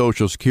that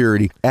Social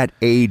Security at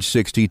age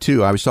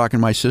 62. I was talking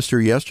to my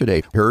sister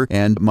yesterday. Her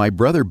and my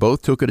brother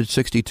both took it at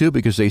 62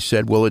 because they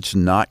said, well, it's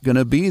not going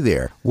to be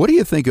there. What do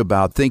you think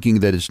about thinking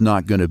that it's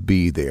not going to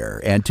be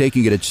there and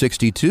taking it at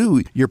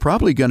 62? You're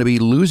probably going to be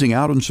losing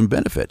out on some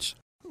benefits.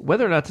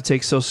 Whether or not to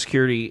take Social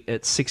Security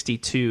at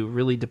 62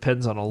 really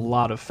depends on a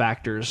lot of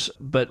factors,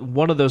 but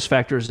one of those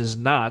factors is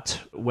not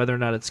whether or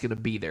not it's going to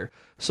be there.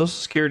 Social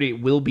Security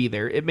will be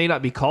there. It may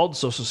not be called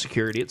Social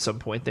Security at some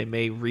point. They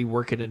may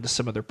rework it into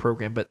some other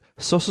program, but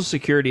Social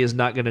Security is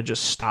not going to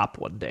just stop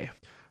one day.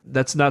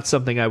 That's not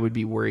something I would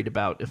be worried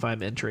about if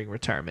I'm entering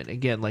retirement.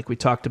 Again, like we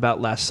talked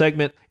about last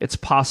segment, it's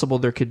possible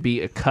there could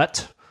be a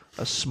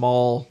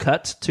small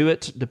cut to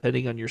it,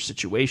 depending on your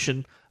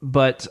situation.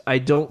 But I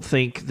don't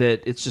think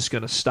that it's just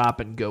going to stop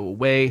and go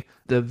away.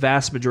 The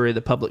vast majority of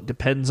the public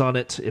depends on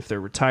it if they're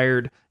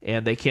retired,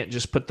 and they can't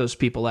just put those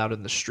people out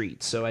in the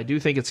street. So I do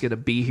think it's going to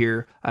be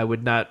here. I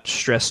would not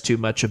stress too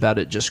much about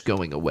it just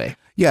going away.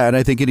 Yeah, and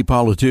I think any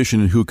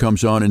politician who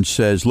comes on and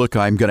says, look,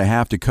 I'm going to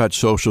have to cut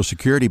Social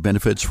Security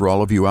benefits for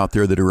all of you out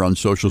there that are on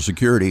Social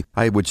Security,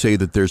 I would say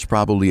that there's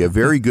probably a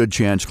very good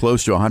chance,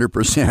 close to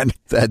 100%,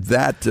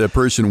 that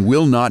person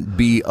will not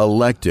be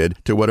elected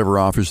to whatever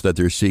office that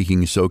they're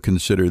seeking. So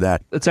consider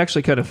that. It's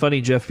actually kind of funny,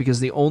 Jeff,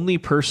 because the only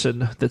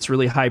person that's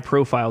really high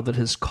profile that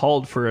has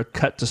called for a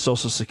cut to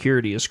Social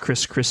Security is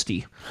Chris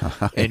Christie.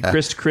 And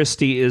Chris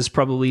Christie is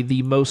probably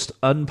the most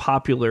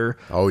unpopular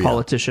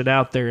politician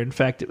out there. In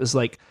fact, it was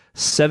like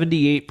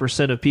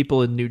 78% of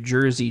people in New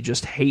Jersey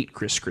just hate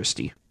Chris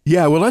Christie.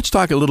 Yeah, well, let's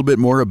talk a little bit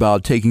more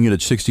about taking it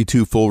at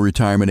 62 full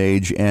retirement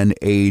age and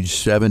age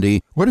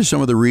 70. What are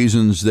some of the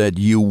reasons that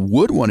you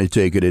would want to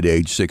take it at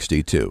age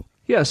 62?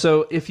 Yeah,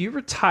 so if you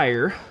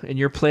retire and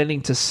you're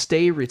planning to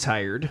stay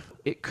retired,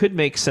 it could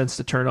make sense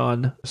to turn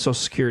on Social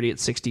Security at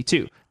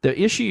 62. The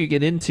issue you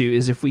get into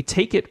is if we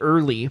take it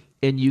early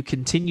and you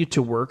continue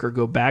to work or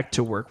go back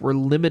to work, we're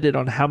limited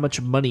on how much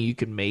money you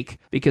can make,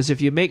 because if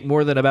you make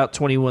more than about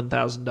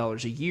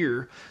 $21,000 a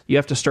year, you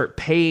have to start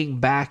paying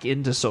back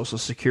into Social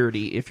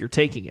Security if you're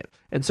taking it.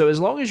 And so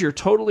as long as you're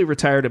totally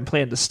retired and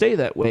plan to stay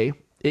that way,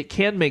 it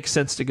can make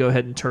sense to go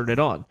ahead and turn it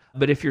on.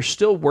 But if you're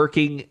still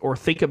working or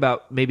think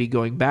about maybe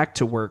going back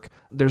to work,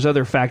 there's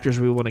other factors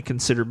we want to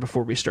consider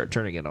before we start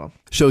turning it on.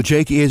 So,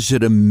 Jake, is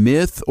it a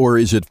myth or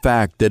is it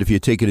fact that if you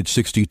take it at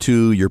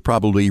 62, you're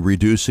probably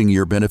reducing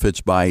your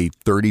benefits by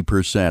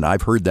 30%?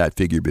 I've heard that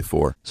figure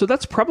before. So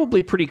that's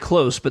probably pretty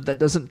close, but that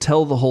doesn't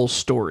tell the whole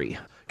story.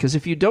 Because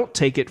if you don't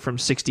take it from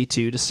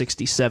 62 to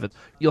 67,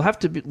 you'll have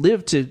to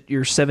live to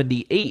your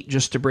 78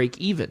 just to break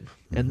even.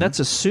 And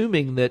that's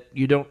assuming that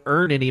you don't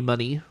earn any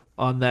money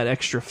on that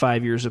extra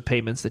 5 years of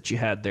payments that you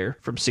had there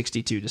from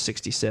 62 to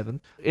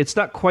 67. It's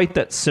not quite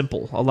that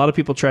simple. A lot of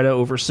people try to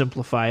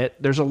oversimplify it.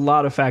 There's a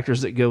lot of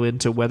factors that go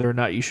into whether or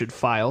not you should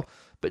file.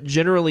 But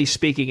generally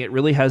speaking, it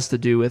really has to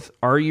do with,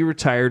 are you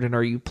retired and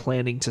are you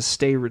planning to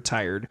stay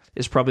retired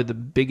is probably the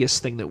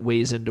biggest thing that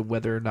weighs into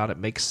whether or not it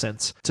makes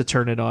sense to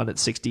turn it on at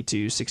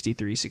 62,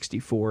 63,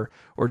 64,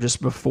 or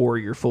just before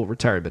your full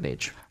retirement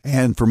age.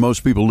 And for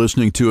most people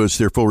listening to us,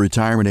 their full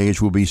retirement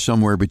age will be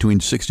somewhere between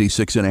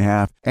 66 and a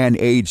half and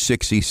age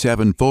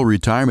 67. Full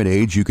retirement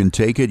age, you can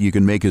take it, you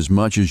can make as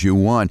much as you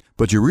want,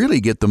 but you really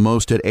get the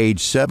most at age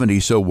 70.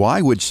 So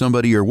why would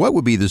somebody, or what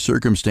would be the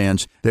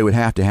circumstance that would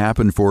have to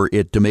happen for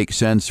it to make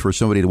sense for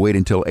somebody to wait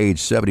until age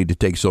 70 to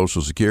take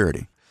Social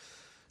Security?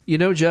 You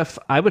know, Jeff,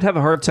 I would have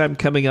a hard time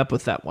coming up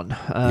with that one.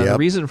 The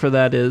reason for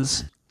that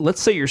is,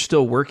 let's say you're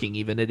still working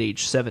even at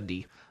age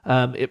 70.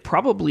 It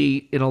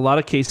probably, in a lot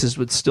of cases,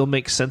 would still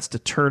make sense to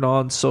turn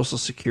on Social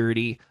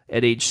Security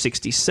at age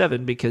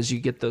 67 because you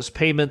get those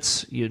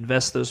payments, you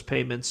invest those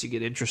payments, you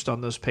get interest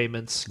on those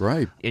payments,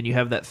 right? And you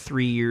have that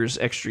 3 years,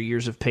 extra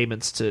years of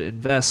payments to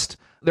invest.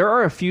 There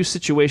are a few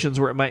situations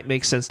where it might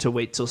make sense to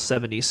wait till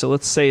 70. So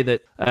let's say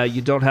that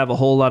you don't have a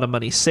whole lot of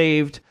money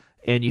saved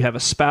and you have a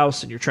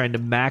spouse and you're trying to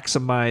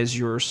maximize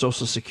your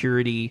Social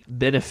Security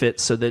benefit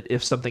so that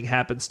if something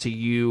happens to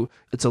you,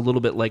 it's a little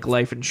bit like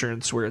life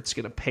insurance where it's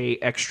going to pay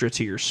extra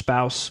to your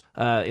spouse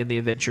in the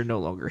event you're no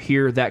longer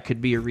here. That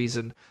could be a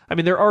reason. I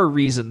mean, there are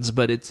reasons,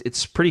 but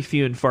it's pretty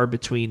few and far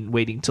between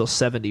waiting till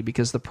 70,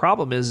 because the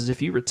problem is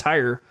if you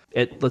retire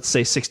at, let's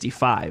say,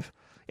 65,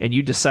 and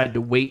you decide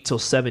to wait till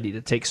 70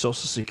 to take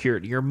Social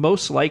Security, you're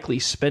most likely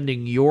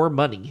spending your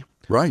money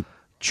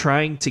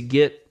trying to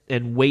get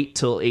and wait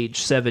till age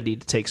 70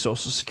 to take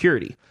Social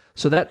Security.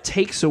 So that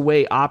takes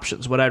away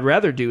options. What I'd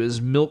rather do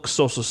is milk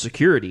Social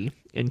Security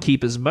and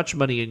keep as much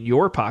money in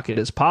your pocket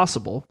as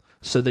possible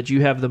so that you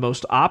have the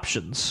most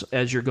options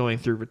as you're going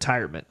through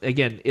retirement.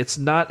 Again, it's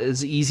not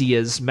as easy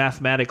as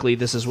mathematically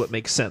this is what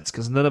makes sense,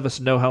 because none of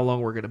us know how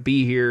long we're going to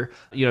be here.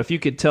 You know, if you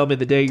could tell me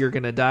the day you're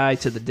going to die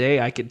to the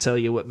day, I could tell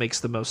you what makes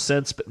the most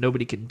sense, but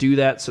nobody can do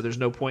that, so there's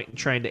no point in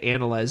trying to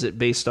analyze it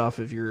based off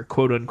of your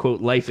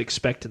quote-unquote life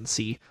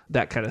expectancy,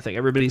 that kind of thing.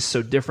 Everybody's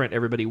so different.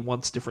 Everybody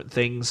wants different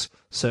things,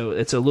 so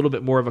it's a little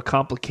bit more of a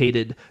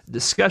complicated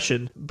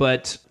discussion,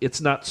 but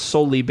it's not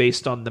solely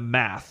based on the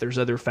math. There's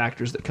other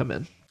factors that come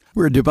in.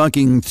 We're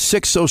debunking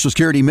 6 Social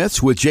Security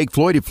myths with Jake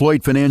Floyd at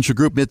Floyd Financial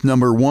Group. Myth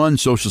number 1,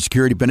 Social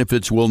Security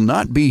benefits will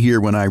not be here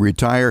when I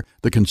retire.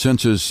 The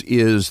consensus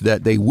is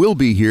that they will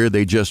be here.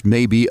 They just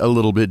may be a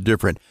little bit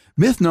different.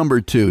 Myth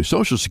number 2,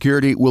 Social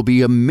Security will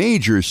be a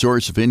major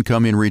source of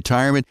income in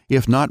retirement,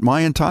 if not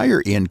my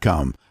entire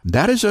income.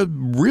 That is a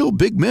real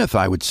big myth,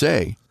 I would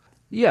say.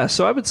 Yeah,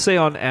 so I would say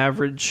on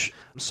average,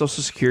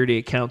 Social Security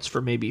accounts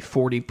for maybe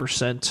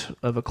 40%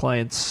 of a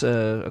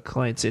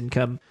client's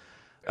income.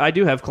 I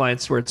do have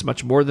clients where it's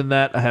much more than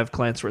that. I have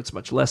clients where it's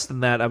much less than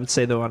that. I would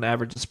say, though, on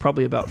average, it's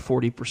probably about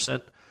 40%.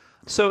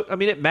 So, I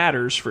mean, it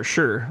matters for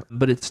sure,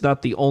 but it's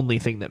not the only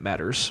thing that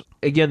matters.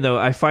 Again, though,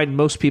 I find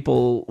most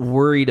people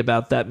worried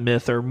about that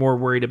myth are more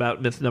worried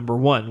about myth number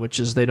 1, which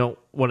is they don't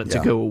want it to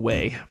go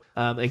away.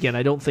 Again,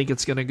 I don't think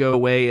it's going to go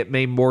away. It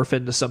may morph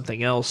into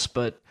something else,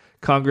 but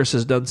Congress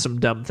has done some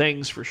dumb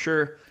things for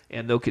sure,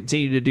 and they'll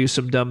continue to do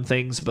some dumb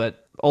things,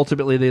 but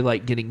ultimately they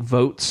like getting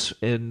votes,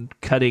 and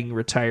cutting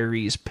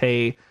retirees'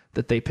 pay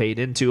that they paid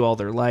into all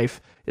their life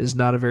is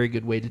not a very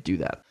good way to do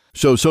that.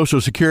 So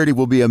Social Security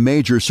will be a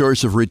major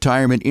source of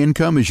retirement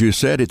income. As you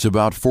said, it's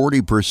about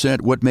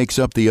 40%. What makes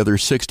up the other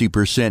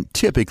 60%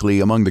 typically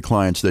among the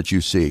clients that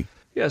you see?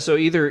 Yeah, so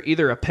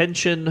either a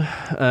pension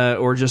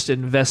or just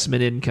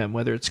investment income,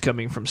 whether it's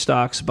coming from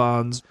stocks,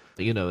 bonds,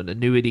 an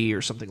annuity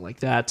or something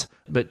like that.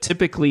 But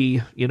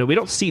typically, we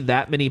don't see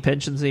that many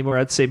pensions anymore.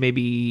 I'd say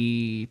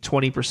maybe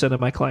 20% of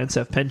my clients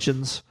have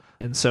pensions.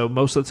 And so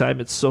most of the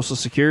time it's Social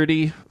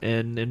Security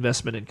and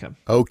investment income.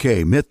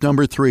 Okay, myth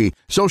number 3,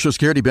 Social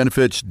Security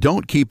benefits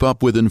don't keep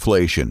up with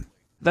inflation.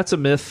 That's a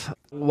myth.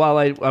 While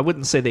I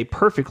wouldn't say they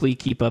perfectly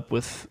keep up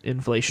with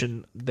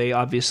inflation, they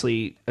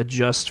obviously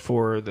adjust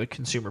for the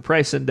consumer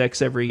price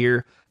index every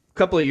year. A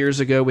couple of years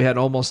ago, we had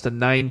almost a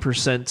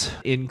 9%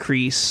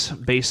 increase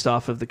based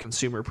off of the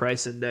consumer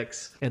price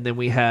index. And then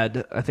we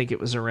had, I think it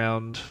was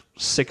around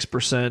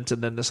 6%.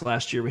 And then this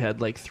last year, we had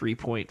like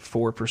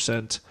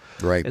 3.4%.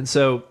 Right. And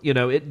so,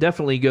 it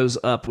definitely goes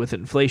up with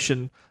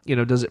inflation.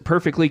 Does it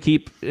perfectly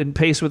keep in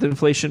pace with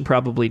inflation?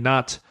 Probably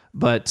not.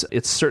 But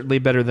it's certainly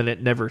better than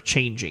it never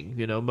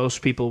changing.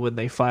 Most people, when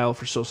they file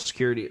for Social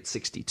Security at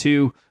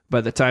 62, by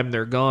the time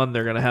they're gone,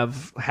 they're going to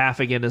have half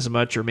again as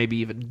much or maybe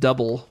even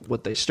double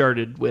what they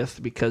started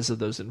with because of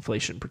those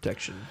inflation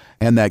protection.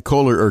 And that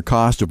COLA or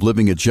cost of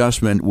living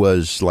adjustment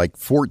was like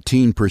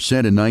 14% in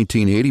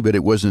 1980, but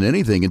it wasn't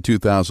anything in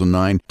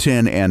 2009,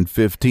 10, and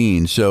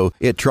 15. So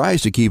it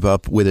tries to keep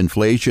up with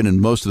inflation,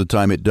 and most of the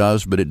time it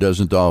does, but it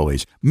doesn't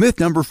always. Myth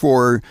number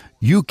 4,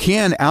 you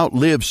can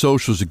outlive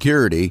Social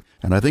Security.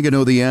 And I think I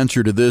know the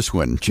answer to this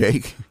one,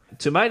 Jake.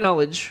 To my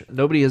knowledge,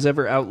 nobody has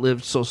ever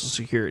outlived Social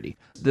Security.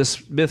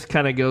 This myth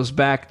kind of goes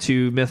back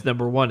to myth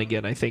number 1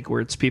 again, I think, where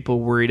it's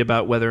people worried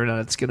about whether or not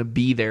it's going to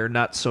be there.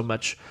 Not so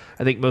much.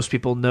 I think most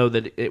people know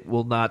that it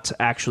will not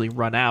actually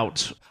run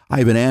out. I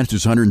have an aunt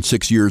who's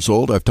 106 years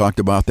old. I've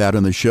talked about that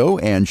on the show,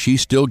 and she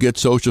still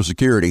gets Social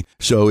Security.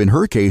 So in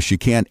her case, she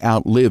can't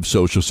outlive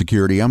Social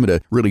Security. I'm going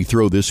to really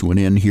throw this one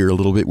in here a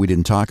little bit. We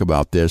didn't talk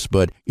about this,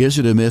 but is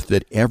it a myth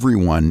that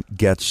everyone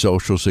gets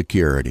Social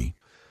Security?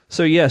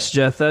 So yes,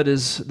 Jeff, that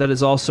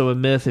is also a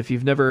myth. If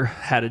you've never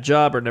had a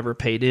job or never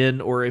paid in,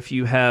 or if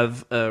you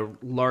have a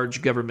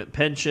large government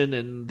pension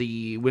and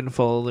the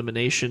windfall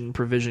elimination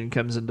provision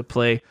comes into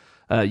play,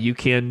 you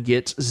can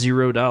get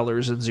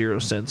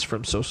 $0.00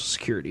 from Social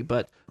Security.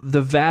 But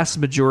the vast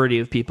majority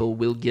of people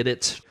will get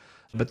it,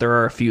 but there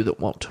are a few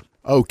that won't.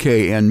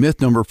 Okay, and myth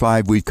number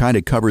 5, we've kind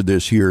of covered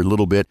this here a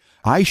little bit.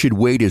 I should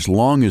wait as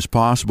long as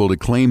possible to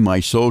claim my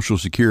Social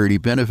Security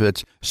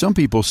benefits. Some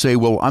people say,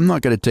 well, I'm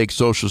not going to take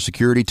Social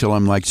Security till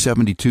I'm like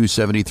 72,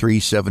 73,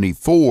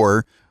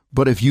 74.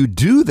 But if you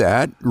do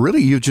that,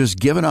 really, you've just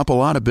given up a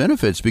lot of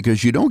benefits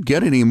because you don't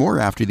get any more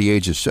after the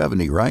age of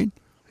 70, right?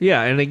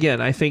 Yeah, and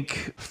again, I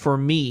think for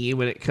me,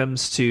 when it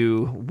comes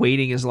to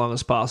waiting as long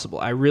as possible,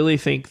 I really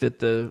think that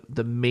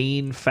the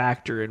main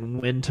factor in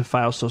when to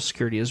file Social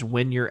Security is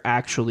when you're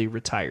actually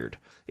retired.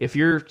 If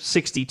you're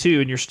 62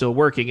 and you're still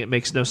working, it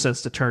makes no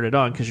sense to turn it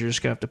on because you're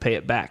just going to have to pay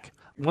it back.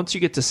 Once you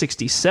get to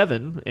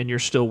 67 and you're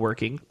still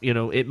working,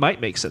 it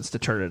might make sense to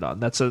turn it on.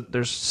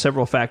 There's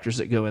several factors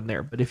that go in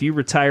there. But if you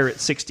retire at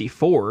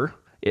 64,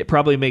 it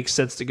probably makes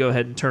sense to go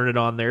ahead and turn it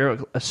on there,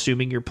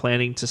 assuming you're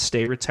planning to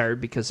stay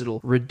retired, because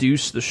it'll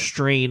reduce the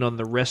strain on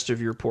the rest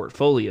of your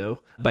portfolio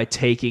by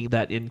taking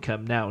that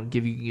income now and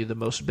giving you the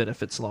most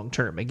benefits long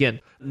term.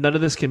 Again, none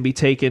of this can be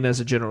taken as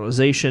a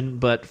generalization,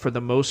 but for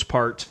the most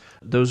part,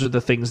 those are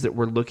the things that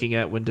we're looking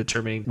at when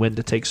determining when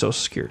to take Social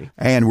Security.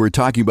 And we're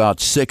talking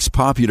about 6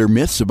 popular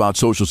myths about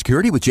Social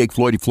Security with Jake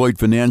Floyd of Floyd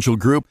Financial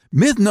Group.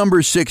 Myth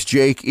number 6,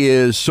 Jake,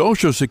 is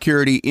Social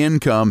Security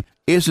income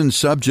isn't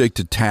subject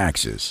to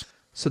taxes.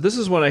 So this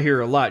is what I hear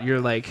a lot. You're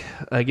like,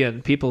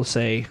 again, people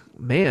say,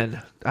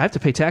 man, I have to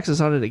pay taxes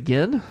on it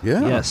again?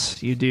 Yeah.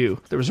 Yes, you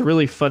do. There was a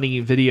really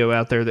funny video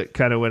out there that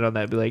kind of went on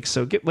that. Be like,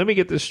 let me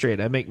get this straight.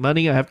 I make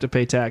money, I have to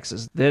pay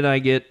taxes. Then I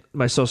get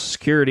my Social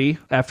Security.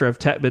 After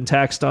I've been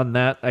taxed on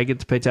that, I get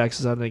to pay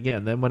taxes on it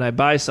again. Then when I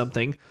buy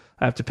something,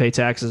 I have to pay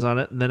taxes on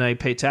it. And then I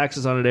pay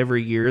taxes on it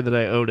every year that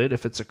I own it,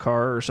 if it's a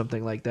car or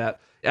something like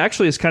that.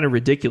 Actually, it's kind of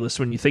ridiculous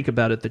when you think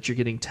about it that you're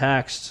getting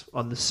taxed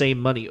on the same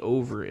money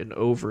over and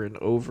over and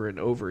over and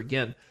over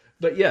again.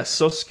 But yes,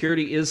 Social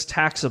Security is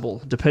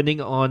taxable depending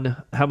on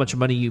how much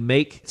money you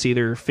make. It's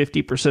either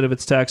 50% of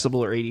it's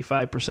taxable or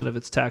 85% of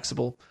it's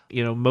taxable.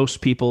 Most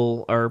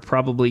people are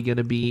probably going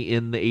to be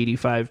in the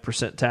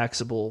 85%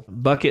 taxable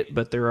bucket,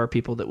 but there are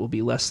people that will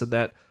be less than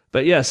that.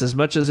 But yes, as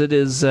much as it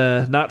is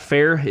not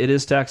fair, it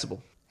is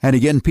taxable. And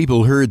again,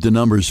 people heard the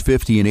numbers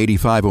 50 and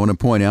 85. I want to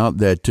point out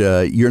that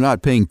you're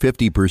not paying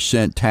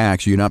 50%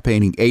 tax. You're not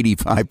paying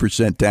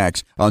 85%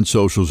 tax on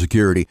Social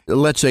Security.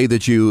 Let's say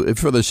that you,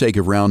 for the sake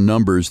of round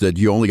numbers, that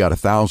you only got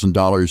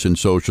 $1,000 in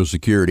Social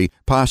Security.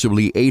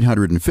 Possibly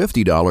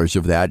 $850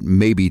 of that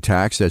may be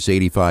taxed. That's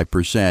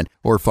 85%.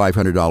 Or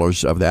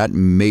 $500 of that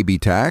may be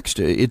taxed.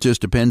 It just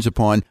depends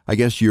upon, I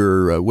guess,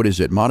 your,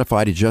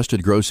 modified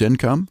adjusted gross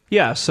income?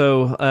 Yeah,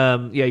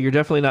 so, you're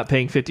definitely not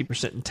paying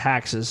 50% in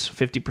taxes.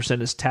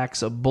 50% is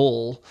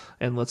taxable,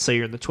 and let's say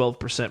you're in the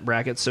 12%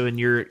 bracket. So in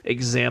your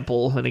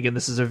example, and again,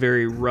 this is a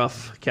very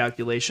rough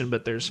calculation,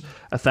 but there's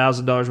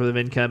 $1,000 worth of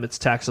income, it's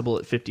taxable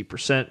at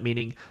 50%,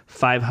 meaning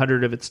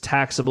 $500 of it's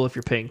taxable. If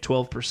you're paying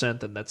 12%,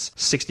 then that's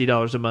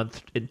 $60 a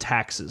month in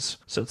taxes.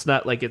 So it's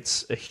not like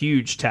it's a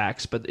huge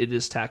tax, but it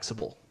is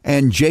taxable.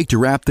 And Jake, to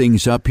wrap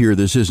things up here,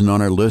 this isn't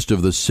on our list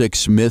of the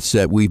 6 myths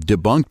that we've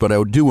debunked, but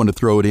I do want to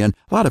throw it in.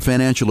 A lot of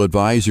financial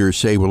advisors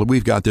say, well,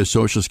 we've got this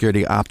Social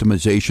Security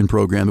optimization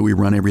program that we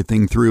run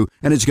everything through,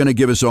 and it's going to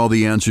give us all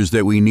the answers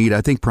that we need.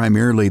 I think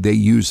primarily they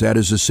use that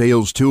as a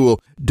sales tool.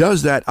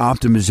 Does that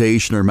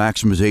optimization or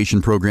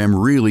maximization program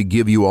really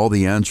give you all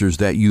the answers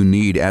that you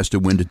need as to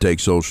when to take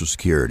Social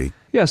Security?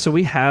 Yeah, so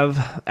we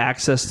have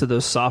access to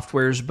those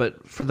softwares,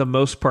 but for the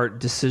most part,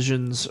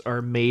 decisions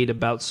are made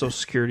about Social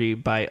Security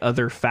by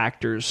other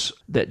factors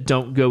that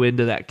don't go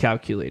into that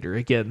calculator.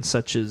 Again,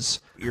 such as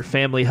your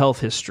family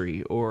health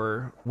history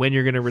or when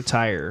you're going to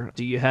retire.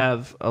 Do you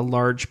have a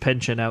large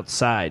pension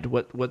outside?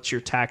 What's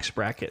your tax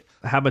bracket?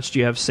 How much do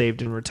you have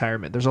saved in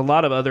retirement? There's a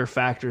lot of other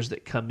factors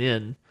that come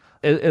in,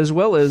 as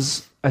well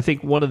as I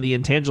think one of the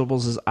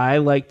intangibles is I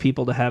like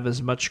people to have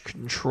as much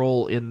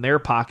control in their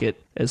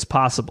pocket as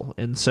possible.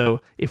 And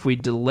so if we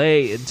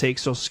delay and take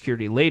Social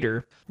Security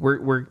later,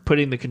 we're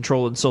putting the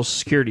control in Social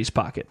Security's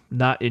pocket,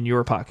 not in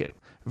your pocket.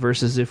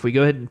 Versus if we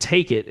go ahead and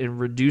take it and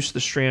reduce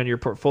the strain on your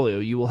portfolio,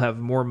 you will have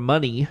more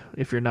money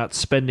if you're not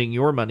spending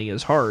your money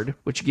as hard,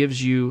 which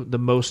gives you the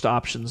most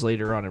options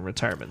later on in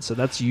retirement. So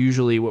that's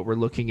usually what we're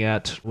looking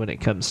at when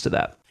it comes to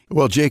that.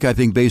 Well, Jake, I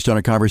think based on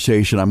a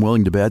conversation, I'm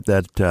willing to bet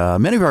that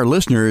many of our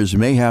listeners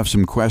may have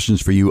some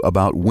questions for you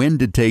about when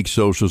to take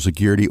Social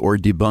Security or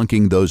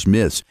debunking those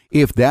myths.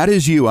 If that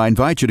is you, I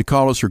invite you to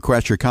call us,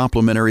 request your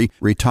complimentary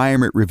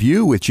retirement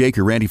review with Jake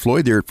or Randy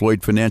Floyd there at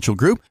Floyd Financial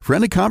Group.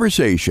 Friendly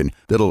conversation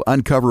that'll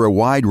uncover a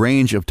wide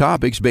range of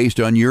topics based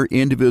on your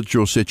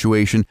individual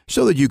situation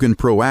so that you can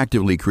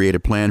proactively create a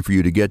plan for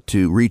you to get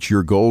to reach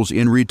your goals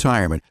in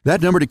retirement.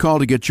 That number to call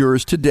to get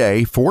yours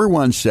today,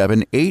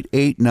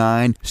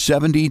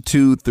 417-889-7233.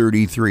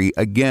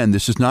 Again,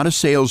 this is not a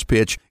sales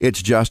pitch.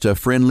 It's just a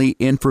friendly,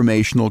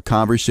 informational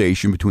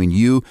conversation between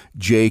you,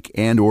 Jake,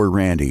 and or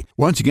Randy.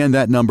 Once again,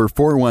 that number,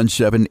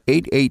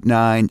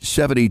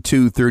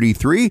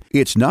 417-889-7233.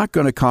 It's not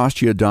going to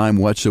cost you a dime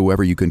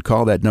whatsoever. You can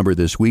call that number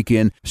this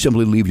weekend.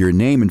 Simply leave your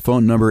name and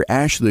phone number.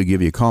 Ashley will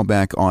give you a call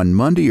back on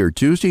Monday or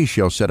Tuesday.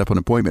 She'll set up an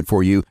appointment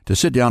for you to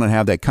sit down and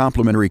have that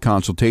complimentary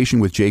consultation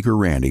with Jake or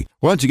Randy.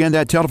 Once again,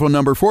 that telephone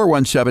number,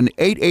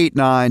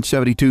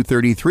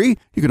 417-889-7233.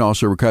 You can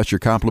also request your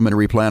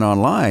complimentary plan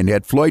online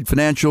at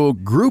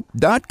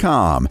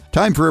floydfinancialgroup.com.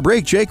 Time for a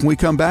break, Jake. When we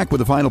come back with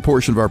the final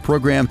portion of our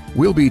program,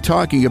 we'll be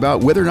talking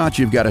about whether or not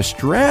you've got a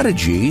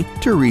strategy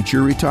to reach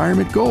your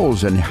retirement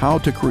goals and how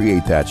to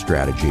create that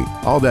strategy.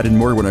 All that and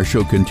more when our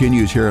show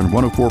continues here on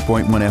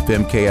 104.1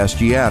 FM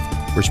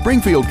KSGF, where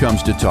Springfield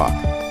comes to talk.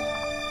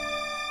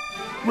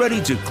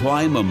 Ready to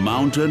climb a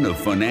mountain of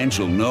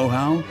financial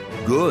know-how?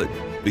 Good,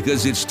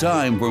 because it's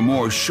time for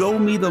more Show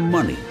Me the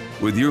Money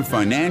with your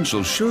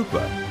financial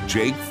Sherpa,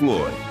 Jake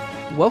Floyd.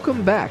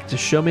 Welcome back to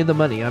Show Me the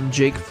Money. I'm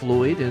Jake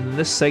Floyd, and in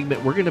this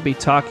segment, we're going to be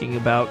talking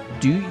about,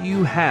 do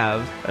you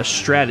have a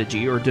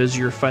strategy, or does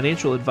your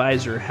financial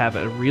advisor have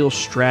a real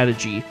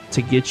strategy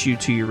to get you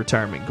to your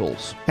retirement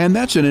goals? And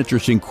that's an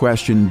interesting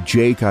question,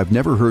 Jake. I've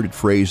never heard it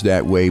phrased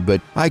that way,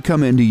 but I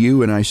come into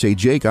you and I say,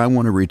 Jake, I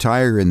want to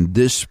retire in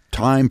this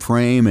time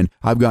frame, and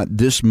I've got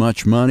this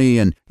much money.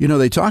 And,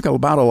 they talk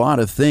about a lot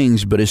of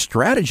things, but is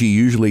strategy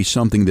usually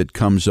something that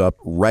comes up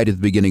right at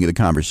the beginning of the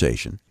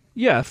conversation?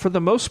 Yeah, for the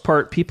most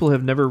part, people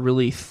have never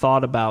really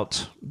thought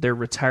about their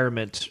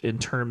retirement in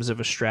terms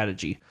of a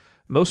strategy.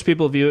 Most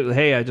people view it,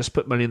 hey, I just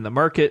put money in the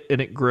market and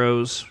it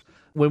grows.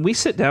 When we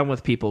sit down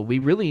with people, we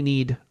really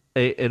need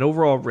an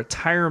overall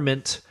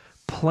retirement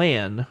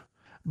plan.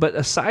 But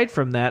aside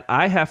from that,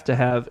 I have to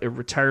have a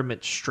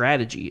retirement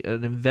strategy,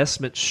 an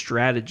investment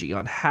strategy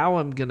on how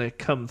I'm going to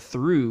come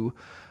through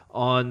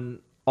on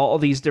all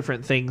these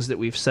different things that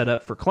we've set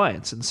up for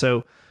clients. And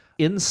so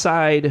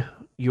inside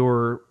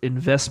your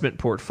investment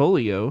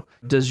portfolio,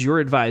 does your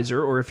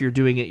advisor, or if you're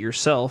doing it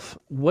yourself,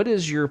 what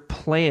is your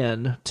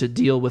plan to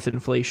deal with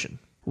inflation?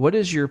 What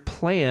is your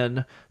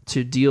plan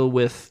to deal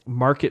with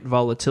market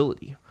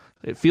volatility?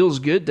 It feels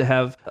good to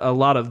have a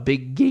lot of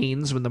big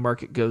gains when the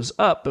market goes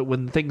up, but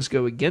when things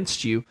go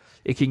against you,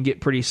 it can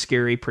get pretty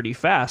scary pretty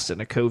fast in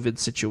a COVID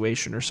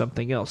situation or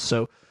something else.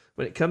 So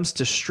when it comes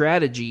to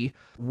strategy,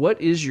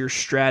 what is your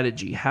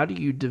strategy? How do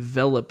you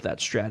develop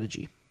that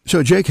strategy?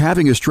 So, Jake,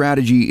 having a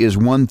strategy is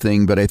one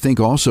thing, but I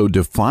think also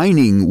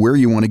defining where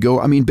you want to go.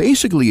 I mean,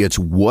 basically, it's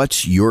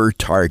what's your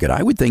target?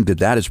 I would think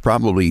that is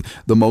probably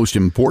the most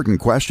important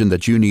question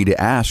that you need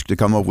to ask to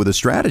come up with a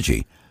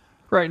strategy.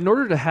 Right. In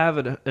order to have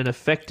an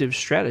effective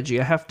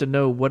strategy, I have to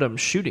know what I'm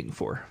shooting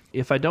for.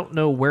 If I don't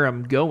know where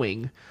I'm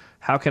going,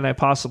 how can I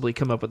possibly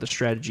come up with a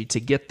strategy to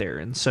get there?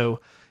 And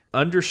so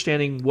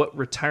understanding what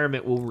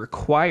retirement will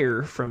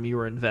require from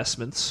your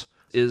investments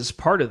is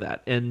part of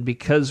that. And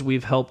because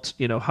we've helped,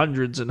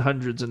 hundreds and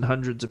hundreds and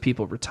hundreds of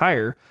people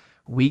retire,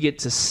 we get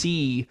to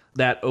see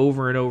that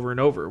over and over and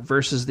over,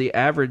 versus the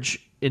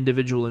average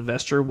individual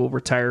investor will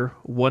retire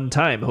one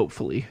time,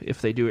 hopefully, if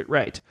they do it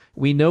right.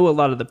 We know a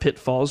lot of the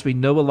pitfalls. We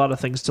know a lot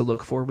of things to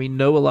look for. We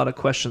know a lot of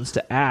questions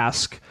to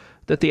ask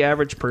that the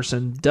average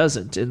person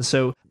doesn't. And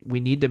so we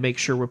need to make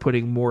sure we're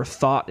putting more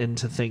thought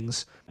into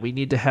things. We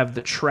need to have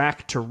the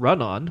track to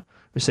run on.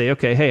 We say,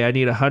 okay, hey, I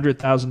need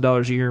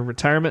 $100,000 a year in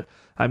retirement.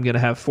 I'm going to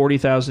have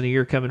 $40,000 a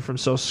year coming from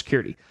Social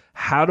Security.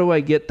 How do I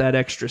get that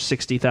extra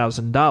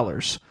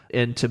 $60,000?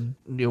 And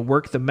to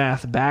work the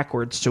math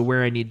backwards to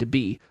where I need to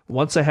be.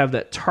 Once I have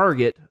that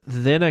target,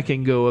 then I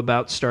can go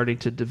about starting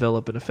to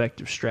develop an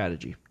effective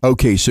strategy.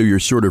 Okay, so you're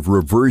sort of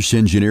reverse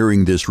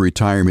engineering this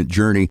retirement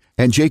journey.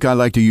 And Jake, I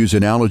like to use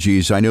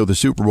analogies. I know the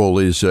Super Bowl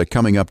is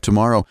coming up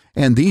tomorrow.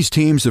 And these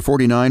teams, the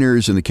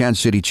 49ers and the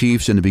Kansas City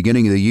Chiefs in the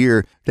beginning of the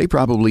year, they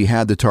probably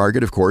had the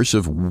target, of course,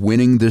 of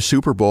winning the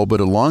Super Bowl.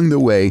 But along the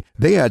way,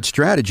 they had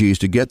strategies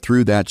to get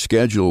through that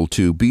schedule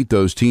to beat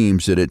those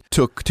teams that it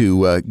took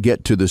to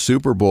get to the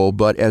Super Bowl.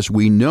 But as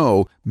we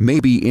know,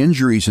 maybe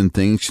injuries and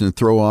things can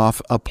throw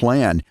off a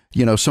plan.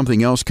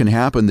 Something else can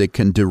happen that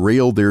can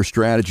derail their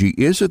strategy.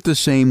 Is it the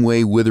same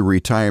way with a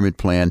retirement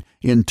plan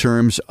in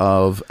terms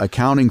of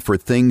accounting for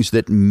things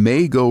that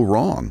may go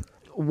wrong?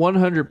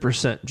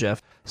 100%,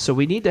 Jeff. So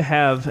we need to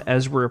have,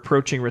 as we're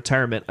approaching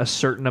retirement, a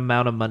certain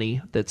amount of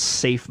money that's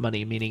safe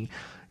money, meaning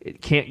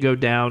it can't go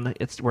down.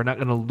 We're not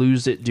going to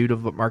lose it due to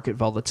market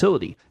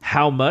volatility.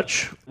 How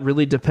much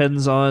really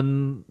depends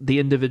on the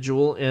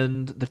individual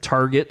and the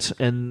target,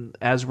 and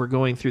as we're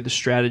going through the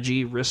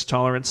strategy, risk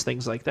tolerance,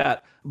 things like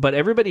that. But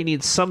everybody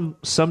needs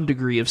some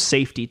degree of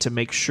safety to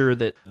make sure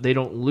that they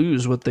don't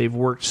lose what they've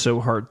worked so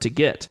hard to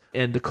get.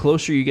 And the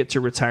closer you get to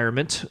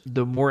retirement,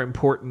 the more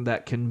important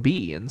that can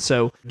be. And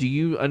so do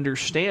you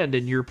understand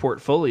in your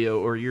portfolio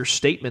or your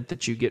statement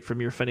that you get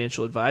from your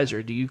financial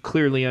advisor, do you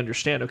clearly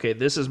understand, okay,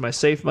 this is my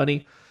safe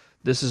money,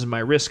 this is my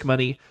risk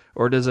money,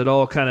 or does it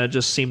all kind of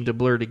just seem to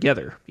blur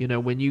together?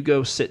 When you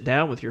go sit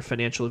down with your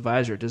financial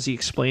advisor, does he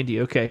explain to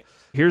you, okay,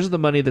 here's the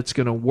money that's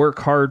going to work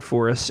hard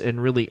for us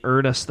and really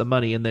earn us the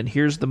money, and then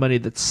here's the money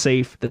that's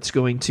safe, that's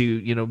going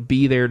to,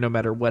 be there no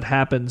matter what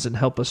happens and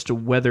help us to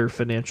weather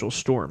financial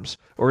storms?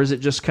 Or is it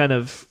just kind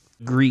of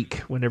Greek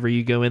whenever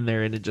you go in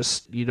there and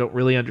you don't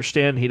really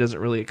understand, he doesn't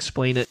really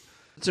explain it?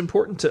 It's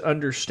important to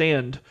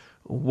understand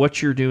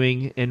what you're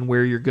doing and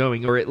where you're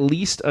going, or at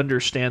least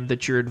understand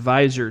that your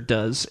advisor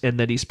does and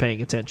that he's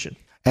paying attention.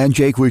 And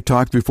Jake, we've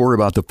talked before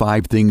about the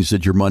 5 things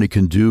that your money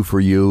can do for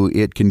you.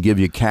 It can give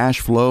you cash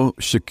flow,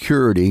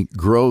 security,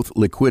 growth,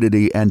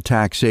 liquidity, and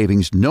tax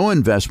savings. No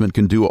investment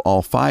can do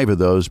all 5 of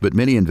those, but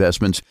many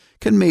investments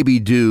can maybe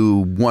do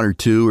 1 or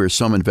 2, or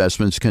some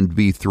investments can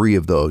be 3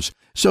 of those.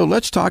 So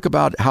let's talk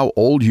about how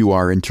old you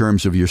are in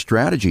terms of your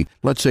strategy.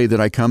 Let's say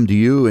that I come to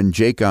you and,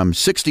 Jake, I'm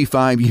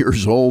 65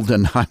 years old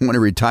and I want to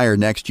retire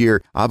next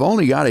year. I've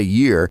only got a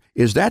year.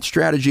 Is that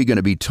strategy going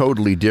to be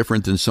totally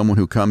different than someone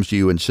who comes to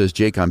you and says,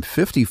 Jake, I'm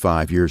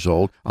 55 years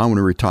old. I want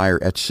to retire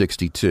at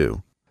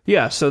 62?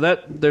 Yeah, so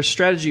their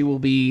strategy will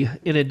be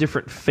in a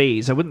different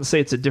phase. I wouldn't say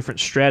it's a different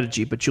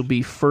strategy, but you'll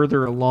be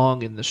further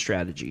along in the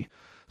strategy.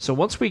 So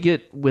once we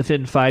get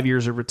within 5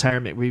 years of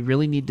retirement, we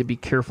really need to be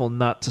careful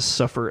not to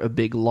suffer a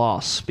big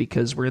loss,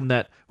 because we're in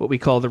that, what we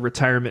call the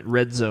retirement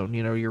red zone.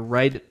 You're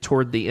right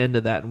toward the end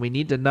of that, and we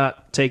need to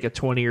not take a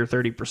 20 or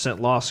 30%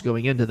 loss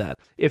going into that.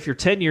 If you're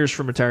 10 years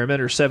from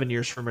retirement or 7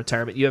 years from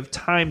retirement, you have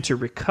time to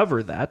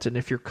recover that. And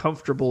if you're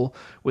comfortable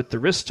with the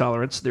risk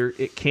tolerance,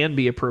 it can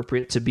be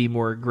appropriate to be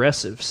more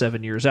aggressive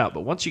 7 years out.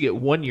 But once you get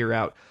 1 year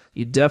out,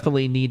 you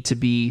definitely need to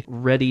be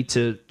ready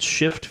to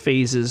shift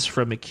phases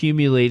from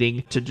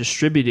accumulating to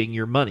distributing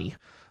your money.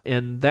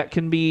 And that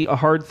can be a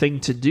hard thing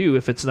to do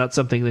if it's not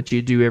something that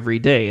you do every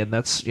day. And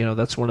that's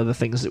one of the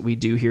things that we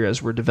do here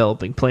as we're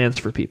developing plans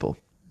for people.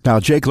 Now,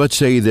 Jake, let's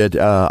say that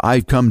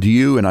I've come to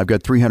you and I've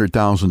got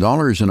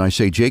 $300,000, and I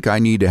say, Jake, I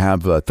need to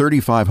have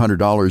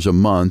 $3,500 a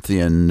month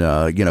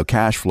in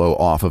cash flow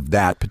off of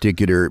that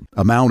particular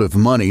amount of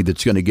money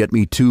that's going to get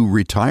me to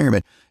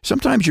retirement.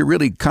 Sometimes you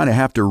really kind of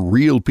have to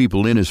reel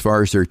people in as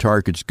far as their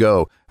targets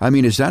go. I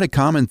mean, is that a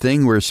common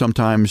thing where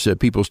sometimes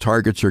people's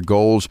targets or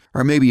goals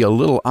are maybe a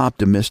little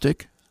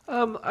optimistic?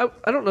 I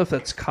don't know if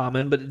that's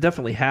common, but it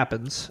definitely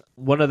happens.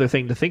 One other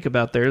thing to think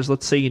about there is,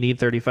 let's say you need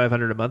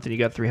 $3,500 a month and you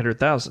got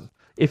 $300,000.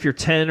 If you're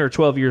 10 or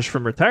 12 years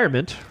from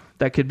retirement,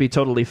 that could be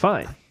totally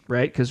fine,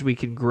 right? Because we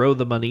can grow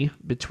the money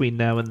between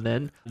now and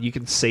then. You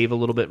can save a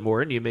little bit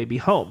more and you may be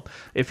home.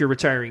 If you're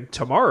retiring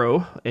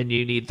tomorrow and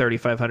you need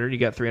 $3,500, you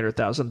got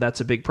 $300,000, that's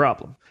a big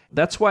problem.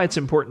 That's why it's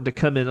important to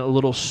come in a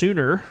little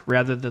sooner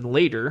rather than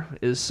later,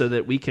 is so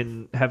that we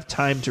can have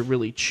time to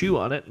really chew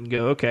on it and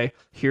go, okay,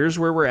 here's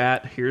where we're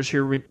at, here's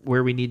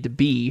where we need to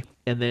be,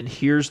 and then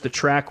here's the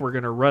track we're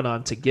going to run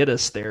on to get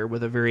us there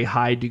with a very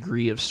high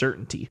degree of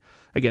certainty.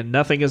 Again,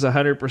 nothing is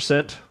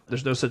 100%.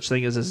 There's no such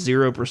thing as a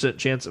 0%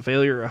 chance of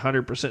failure or a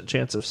 100%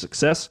 chance of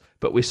success,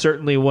 but we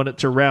certainly want it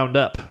to round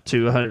up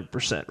to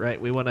 100%, right?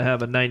 We want to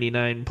have a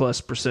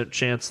 99+%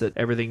 chance that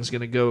everything's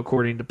going to go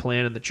according to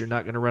plan and that you're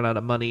not going to run out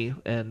of money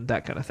and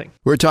that kind of thing.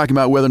 We're talking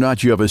about whether or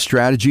not you have a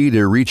strategy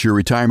to reach your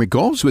retirement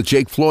goals with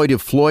Jake Floyd of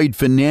Floyd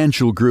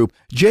Financial Group.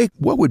 Jake,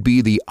 what would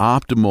be the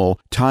optimal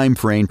time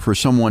frame for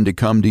someone to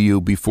come to you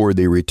before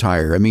they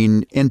retire? I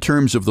mean, in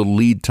terms of the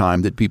lead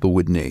time that people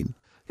would need.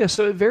 Yeah,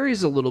 so it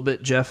varies a little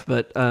bit, Jeff,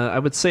 but I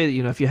would say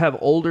that, if you have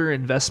older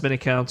investment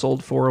accounts,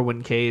 old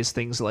 401ks,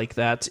 things like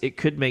that, it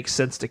could make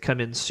sense to come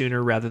in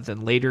sooner rather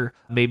than later,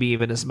 maybe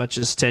even as much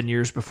as 10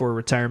 years before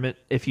retirement,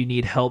 if you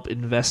need help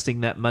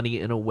investing that money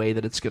in a way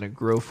that it's going to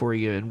grow for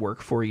you and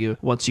work for you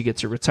once you get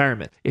to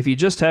retirement. If you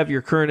just have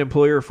your current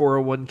employer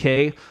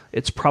 401k,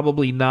 it's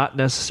probably not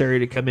necessary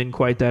to come in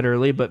quite that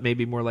early, but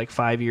maybe more like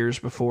 5 years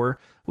before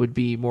would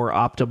be more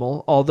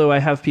optimal. Although I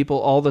have people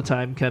all the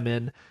time come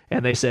in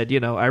and they said,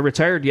 I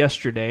retired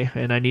yesterday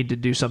and I need to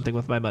do something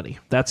with my money.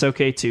 That's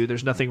okay too.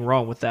 There's nothing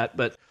wrong with that.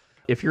 But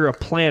if you're a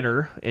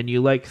planner and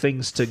you like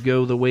things to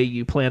go the way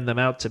you plan them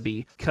out to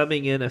be,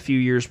 coming in a few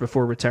years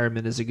before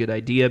retirement is a good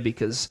idea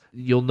because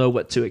you'll know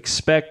what to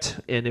expect.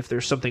 And if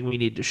there's something we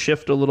need to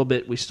shift a little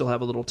bit, we still have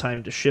a little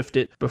time to shift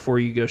it before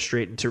you go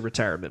straight into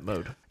retirement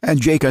mode. And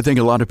Jake, I think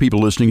a lot of people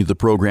listening to the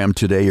program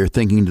today are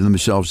thinking to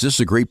themselves, this is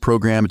a great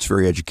program. It's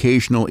very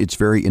educational. It's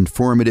very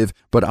informative,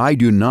 but I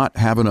do not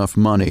have enough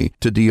money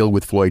to deal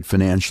with Floyd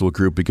Financial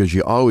Group, because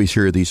you always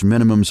hear these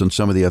minimums on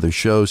some of the other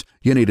shows.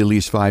 You need at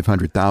least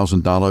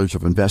 $500,000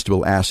 of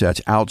investable assets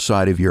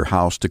outside of your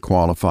house to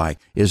qualify.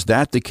 Is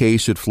that the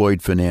case at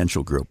Floyd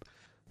Financial Group?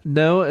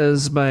 No,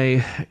 as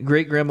my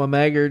great-grandma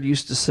Maggard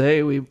used to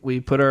say,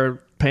 we put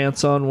our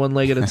pants on one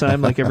leg at a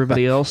time like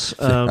everybody else.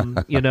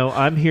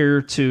 I'm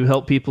here to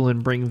help people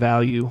and bring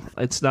value.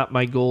 It's not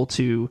my goal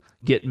to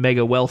get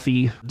mega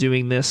wealthy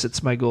doing this.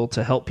 It's my goal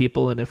to help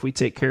people, and if we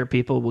take care of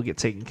people, we'll get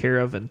taken care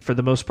of. And for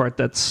the most part,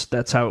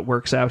 that's how it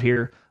works out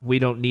here. We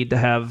don't need to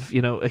have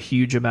a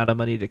huge amount of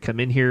money to come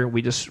in here.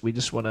 We just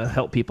want to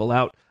help people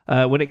out.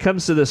 When it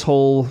comes to this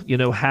whole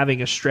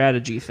having a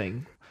strategy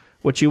thing,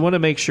 what you want to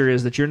make sure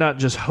is that you're not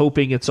just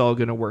hoping it's all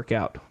going to work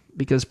out.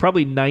 Because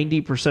probably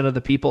 90% of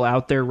the people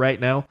out there right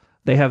now,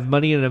 they have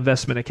money in an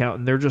investment account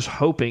and they're just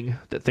hoping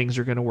that things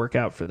are going to work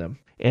out for them.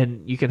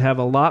 And you can have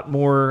a lot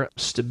more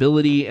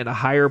stability and a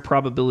higher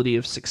probability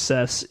of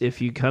success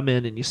if you come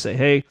in and you say,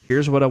 hey,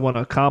 here's what I want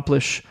to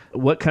accomplish.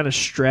 What kind of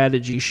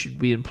strategy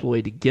should we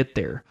employ to get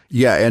there?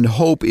 Yeah, and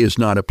hope is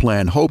not a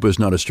plan. Hope is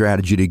not a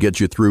strategy to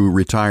get you through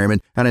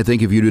retirement. And I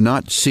think if you do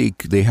not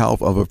seek the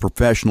help of a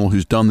professional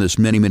who's done this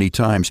many, many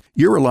times,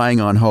 you're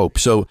relying on hope.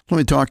 So let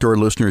me talk to our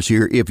listeners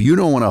here. If you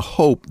don't want to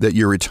hope that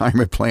your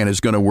retirement plan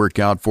is going to work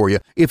out for you,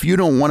 if you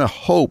don't want to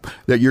hope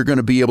that you're going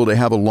to be able to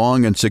have a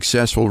long and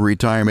successful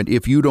retirement,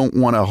 if you don't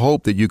want to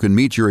hope that you can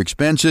meet your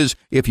expenses,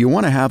 if you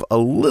want to have a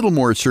little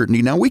more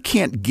certainty, now we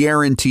can't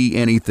guarantee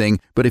anything,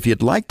 but if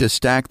you'd like to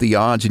stack the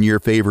odds in your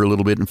favor a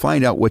little bit and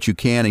find out what you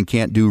can and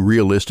can't do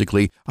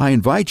realistically, I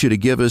invite you to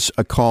give us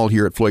a call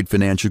here at Floyd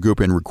Financial Group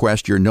and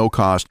request your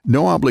no-cost,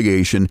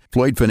 no-obligation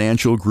Floyd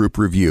Financial Group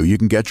review. You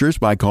can get yours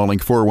by calling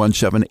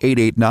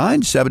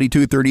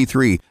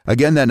 417-889-7233.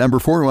 Again, that number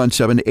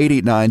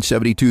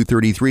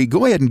 417-889-7233.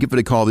 Go ahead and give it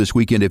a call this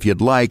weekend if you'd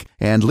like,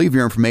 and leave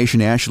your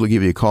information. Ashley will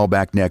give you a call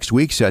back next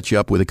week, set you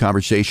up with a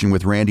conversation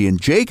with Randy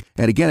and Jake.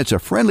 And again, it's a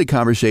friendly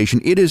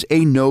conversation. It is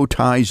a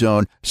no-tie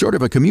zone, sort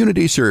of a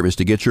community service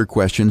to get your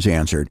questions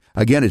answered.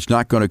 Again, it's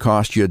not going to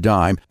cost you a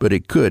dime, but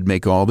it could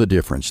make all the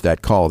difference.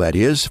 That call, that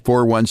is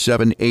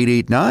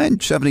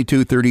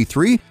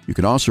 417-889-7233. You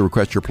can also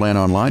request your plan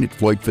online at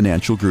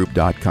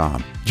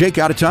floydfinancialgroup.com. Jake,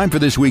 out of time for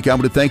this week. I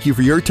want to thank you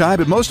for your time,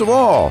 but most of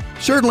all,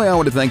 certainly I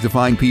want to thank the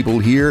fine people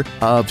here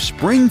of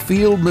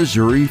Springfield,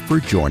 Missouri for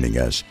joining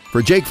us.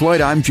 For Jake Floyd,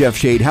 I'm Jeff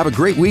Shade. Have a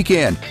great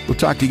weekend. We'll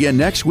talk to you again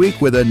next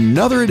week with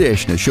another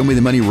edition of Show Me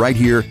the Money right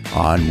here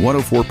on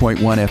 104.1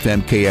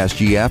 FM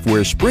KSGF,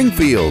 where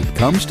Springfield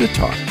comes to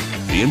talk.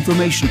 The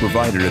information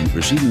provided in the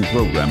preceding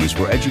program is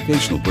for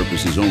educational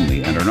purposes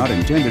only and are not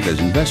intended as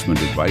investment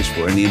advice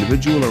for any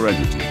individual or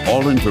entity.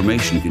 All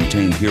information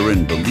contained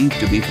herein believed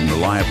to be from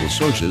reliable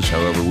sources.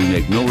 However, we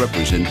make no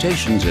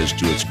representations as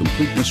to its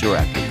completeness or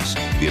accuracy.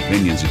 The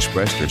opinions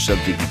expressed are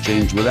subject to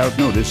change without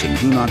notice and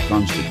do not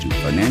constitute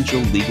financial,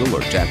 legal,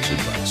 or tax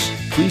advice.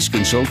 Please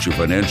consult your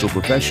financial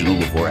professional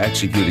before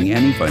executing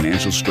any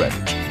financial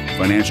strategy.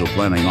 Financial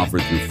planning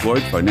offered through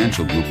Floyd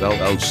Financial Group,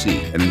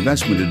 LLC, an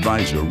investment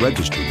advisor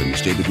registered in the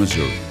state of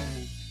Missouri.